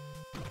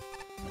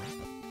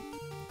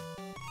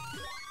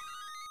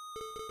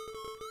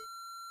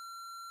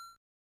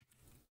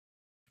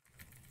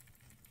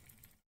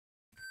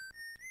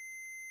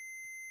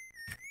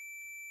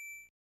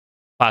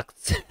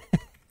 Facts.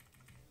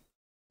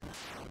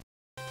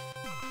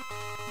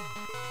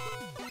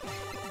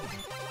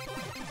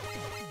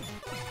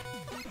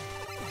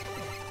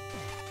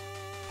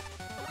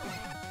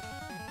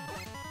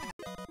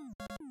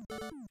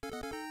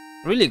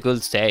 Really cool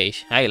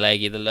stage. I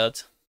like it a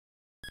lot.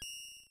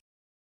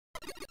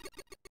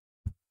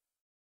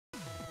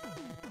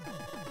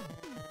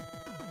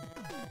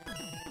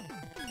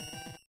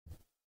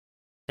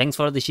 Thanks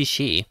for the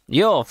shishi.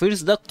 Yo,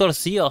 first Dr.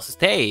 Seos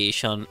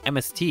stage on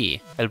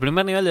MST. El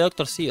primer nivel de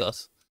Dr.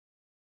 Seos.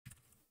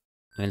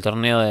 En el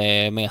torneo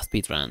de Mega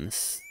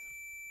Speedruns.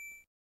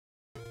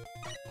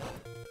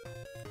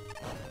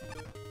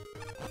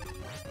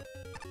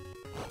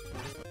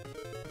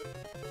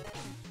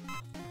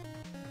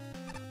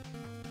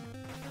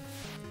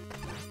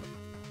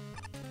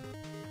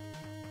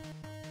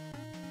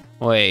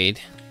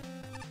 Wait.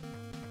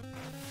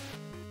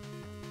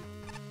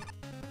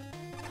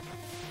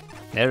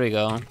 There we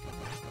go.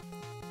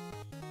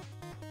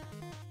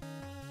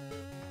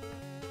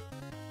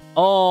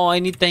 Oh, I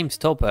need time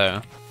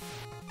stopper.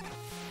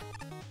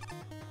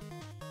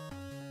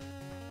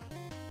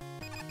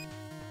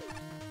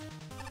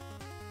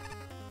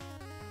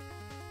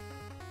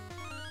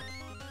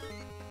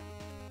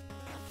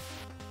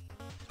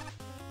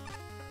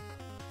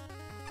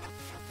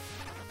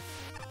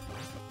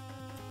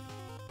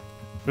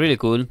 Really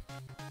cool.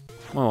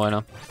 Muy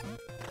bueno.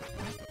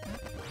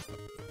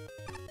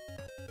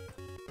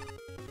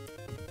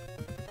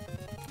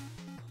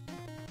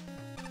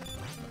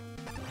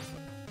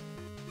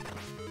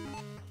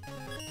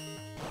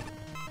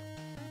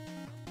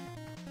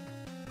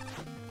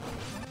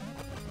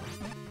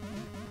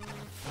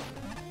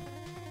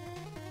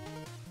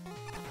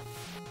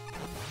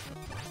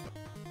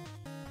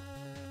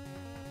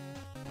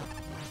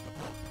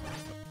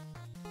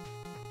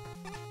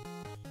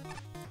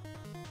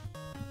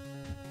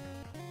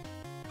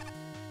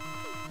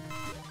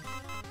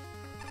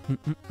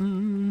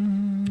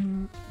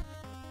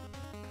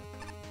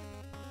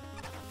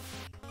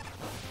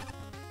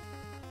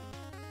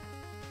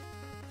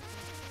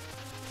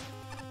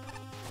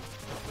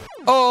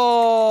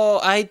 Oh,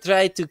 I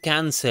tried to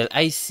cancel.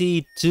 I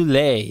see too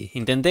late.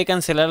 Intenté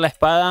cancelar la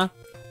espada,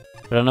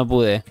 pero no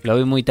pude. Lo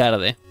vi muy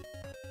tarde.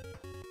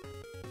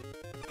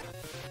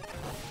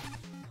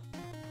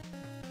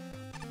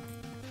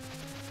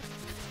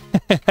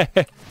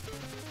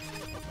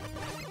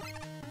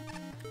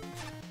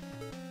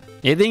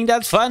 You think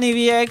that's funny,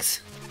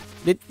 VX?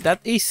 That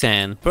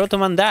isn't.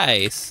 Protoman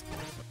dies.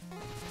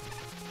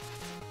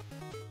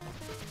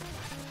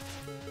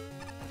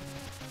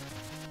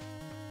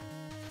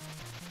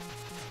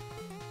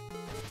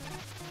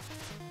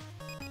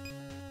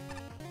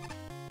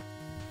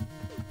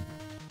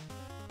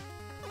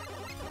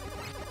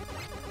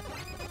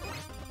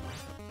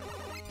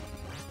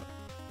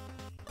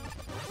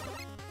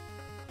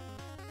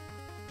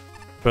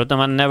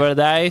 Protoman never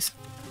dies.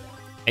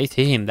 I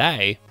see him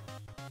die.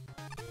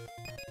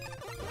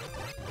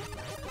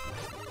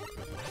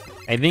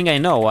 I think I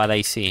know what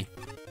I see.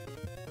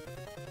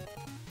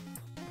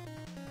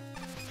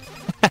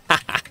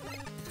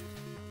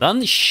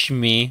 Don't shh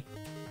me.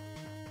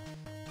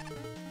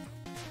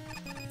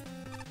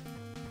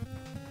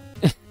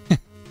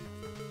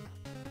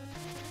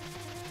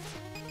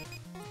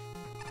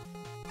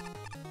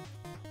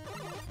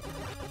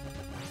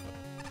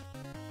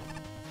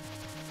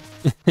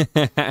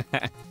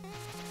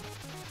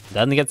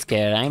 Don't get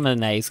scared, I'm a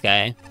nice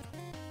guy.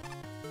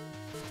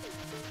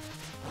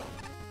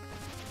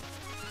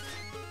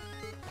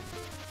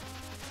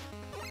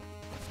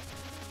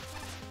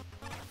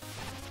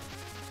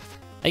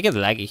 I get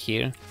laggy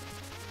here.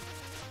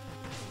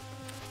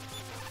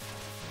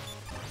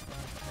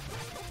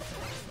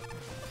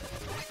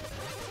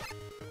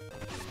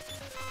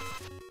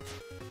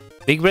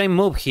 Big brain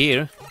move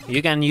here.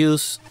 You can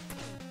use...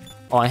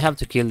 Oh, I have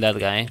to kill that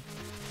guy.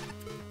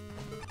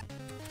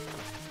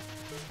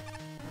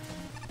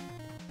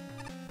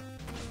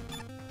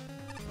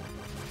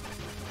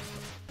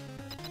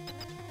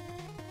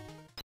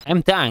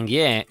 I'm tank,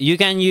 yeah. You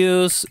can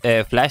use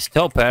Flash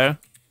Topper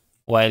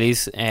while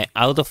he's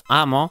out of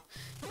ammo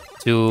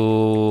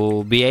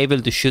to be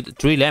able to shoot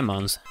 3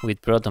 lemons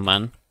with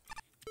Protoman.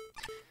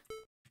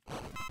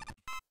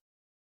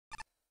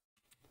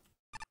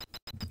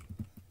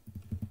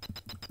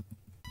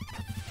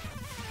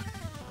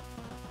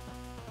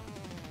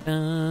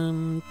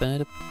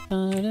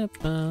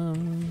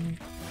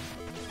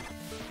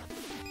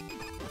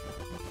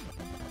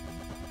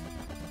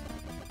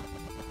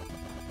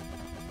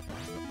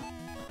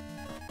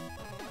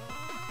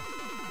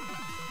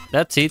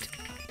 That's it.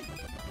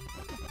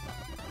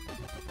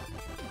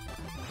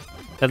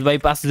 That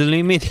bypassed the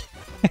limit.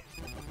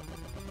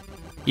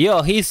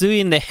 Yo, he's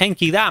doing the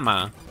Henki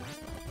Dama.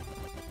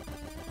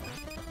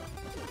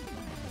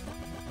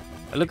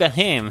 Look at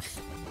him.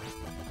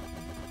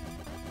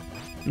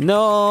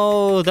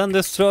 No, don't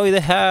destroy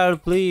the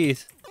heart,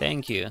 please.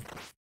 Thank you.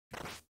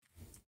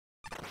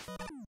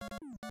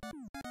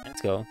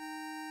 Let's go.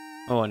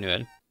 Oh,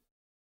 nivel.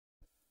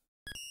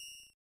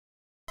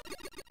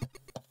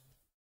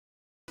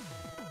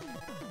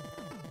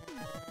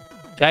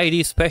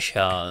 Shiny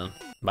Special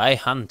by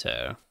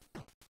Hunter.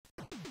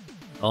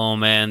 Oh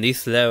man,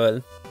 this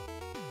level.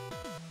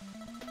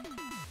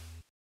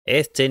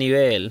 Este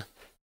nivel.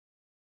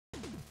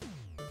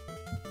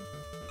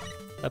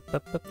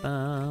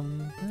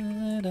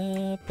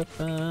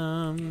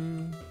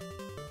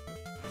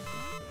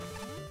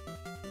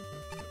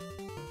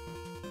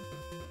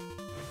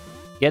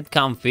 Get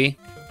comfy.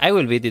 I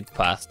will beat it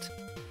fast.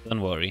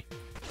 Don't worry.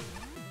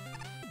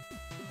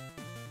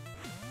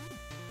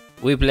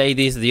 We played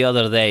this the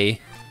other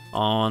day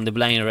on the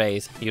blind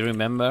race. You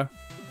remember?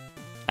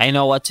 I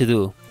know what to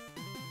do.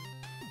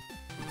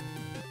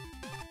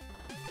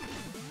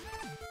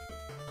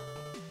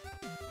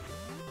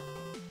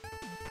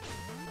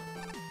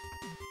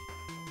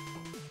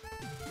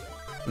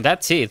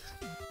 That's it.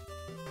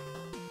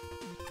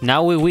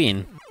 Now we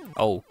win.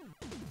 Oh.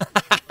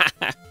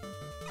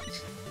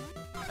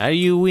 Are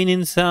you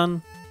winning,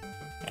 son?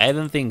 I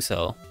don't think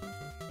so.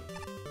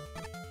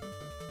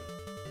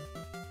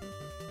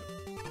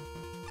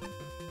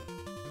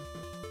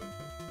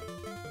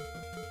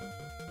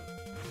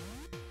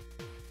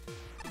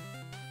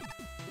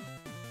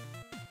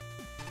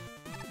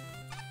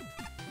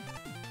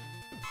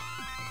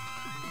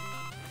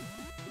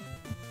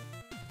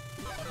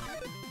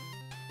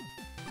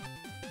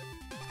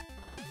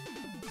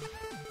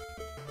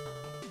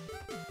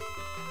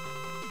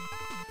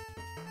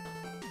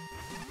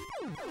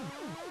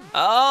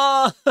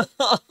 Oh!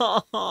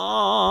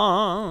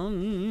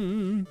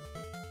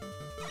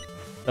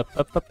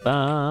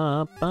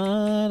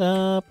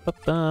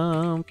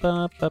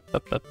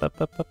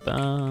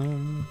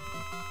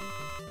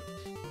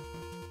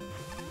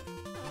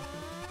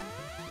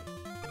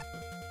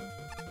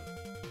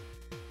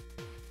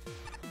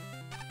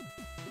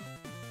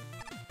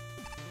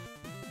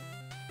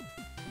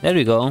 There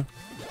we go.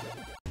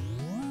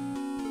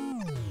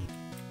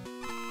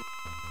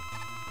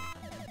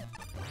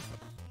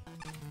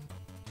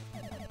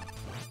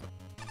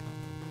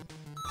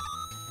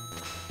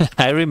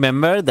 I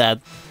remember that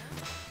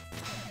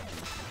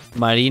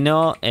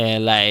Marino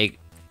like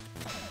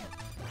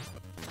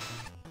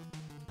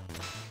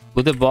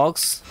put the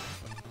box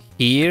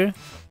here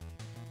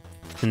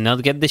to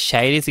not get the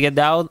shinies get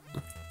out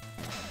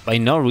by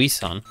no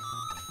reason.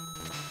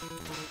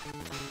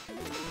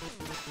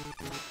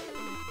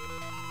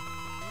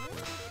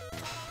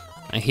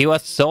 And he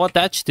was so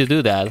attached to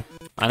do that.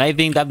 And I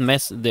think that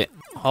messed the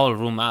whole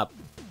room up.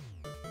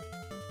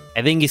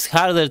 I think it's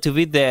harder to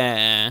beat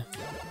the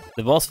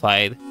boss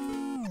fight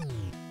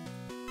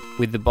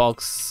with the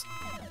box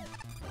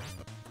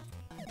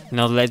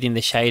not letting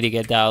the shiny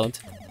get out.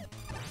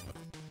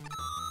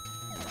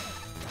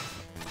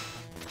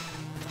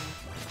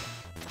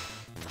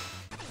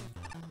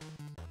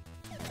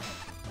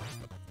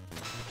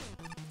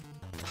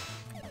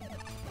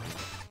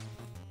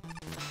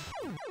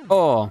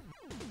 Oh,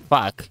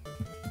 fuck.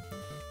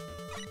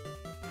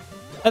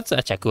 That's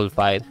such a cool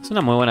fight. Es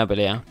una muy buena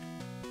pelea.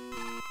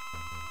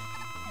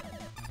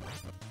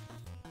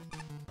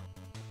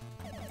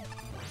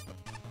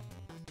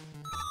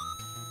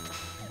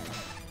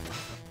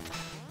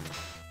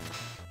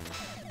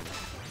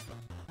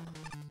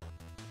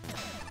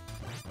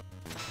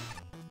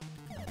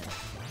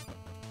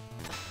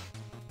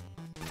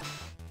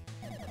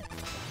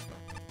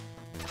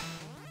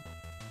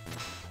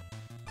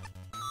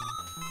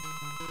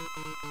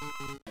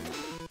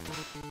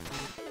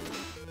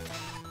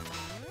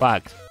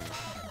 Fuck.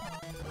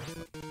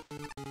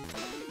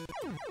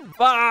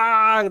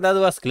 Fuck! That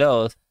was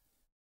close.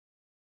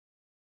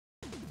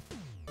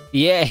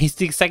 Yeah, he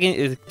keeps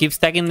stacking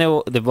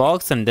the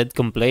box and then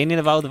complaining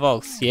about the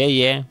box. Yeah,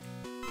 yeah.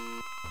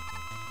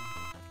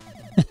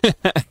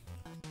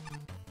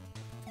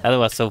 That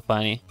was so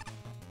funny.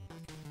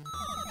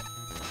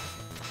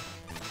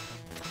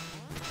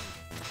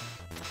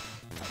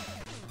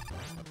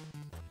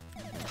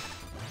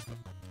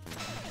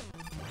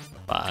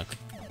 Fuck.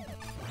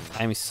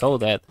 I'm so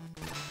dead.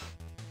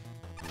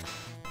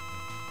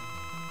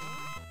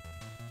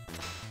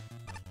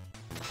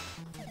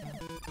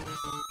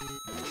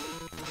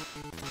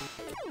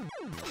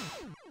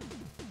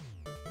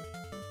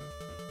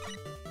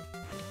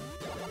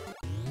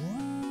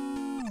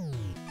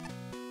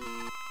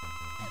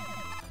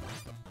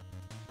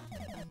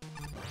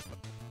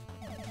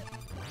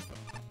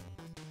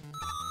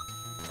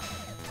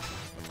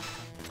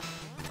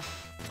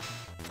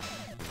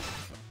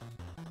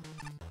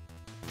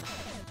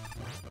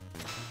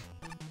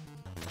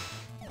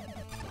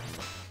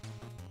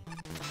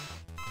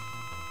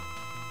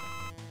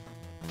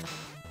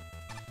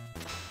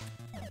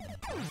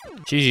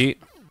 GG.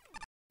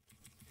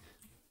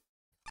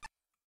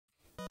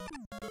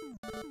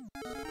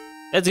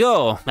 Let's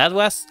go. That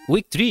was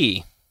week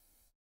 3.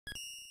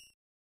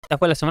 Esta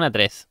fue la semana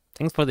 3.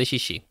 Thanks for the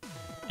GG.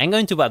 I'm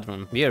going to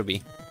bathroom.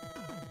 BRB.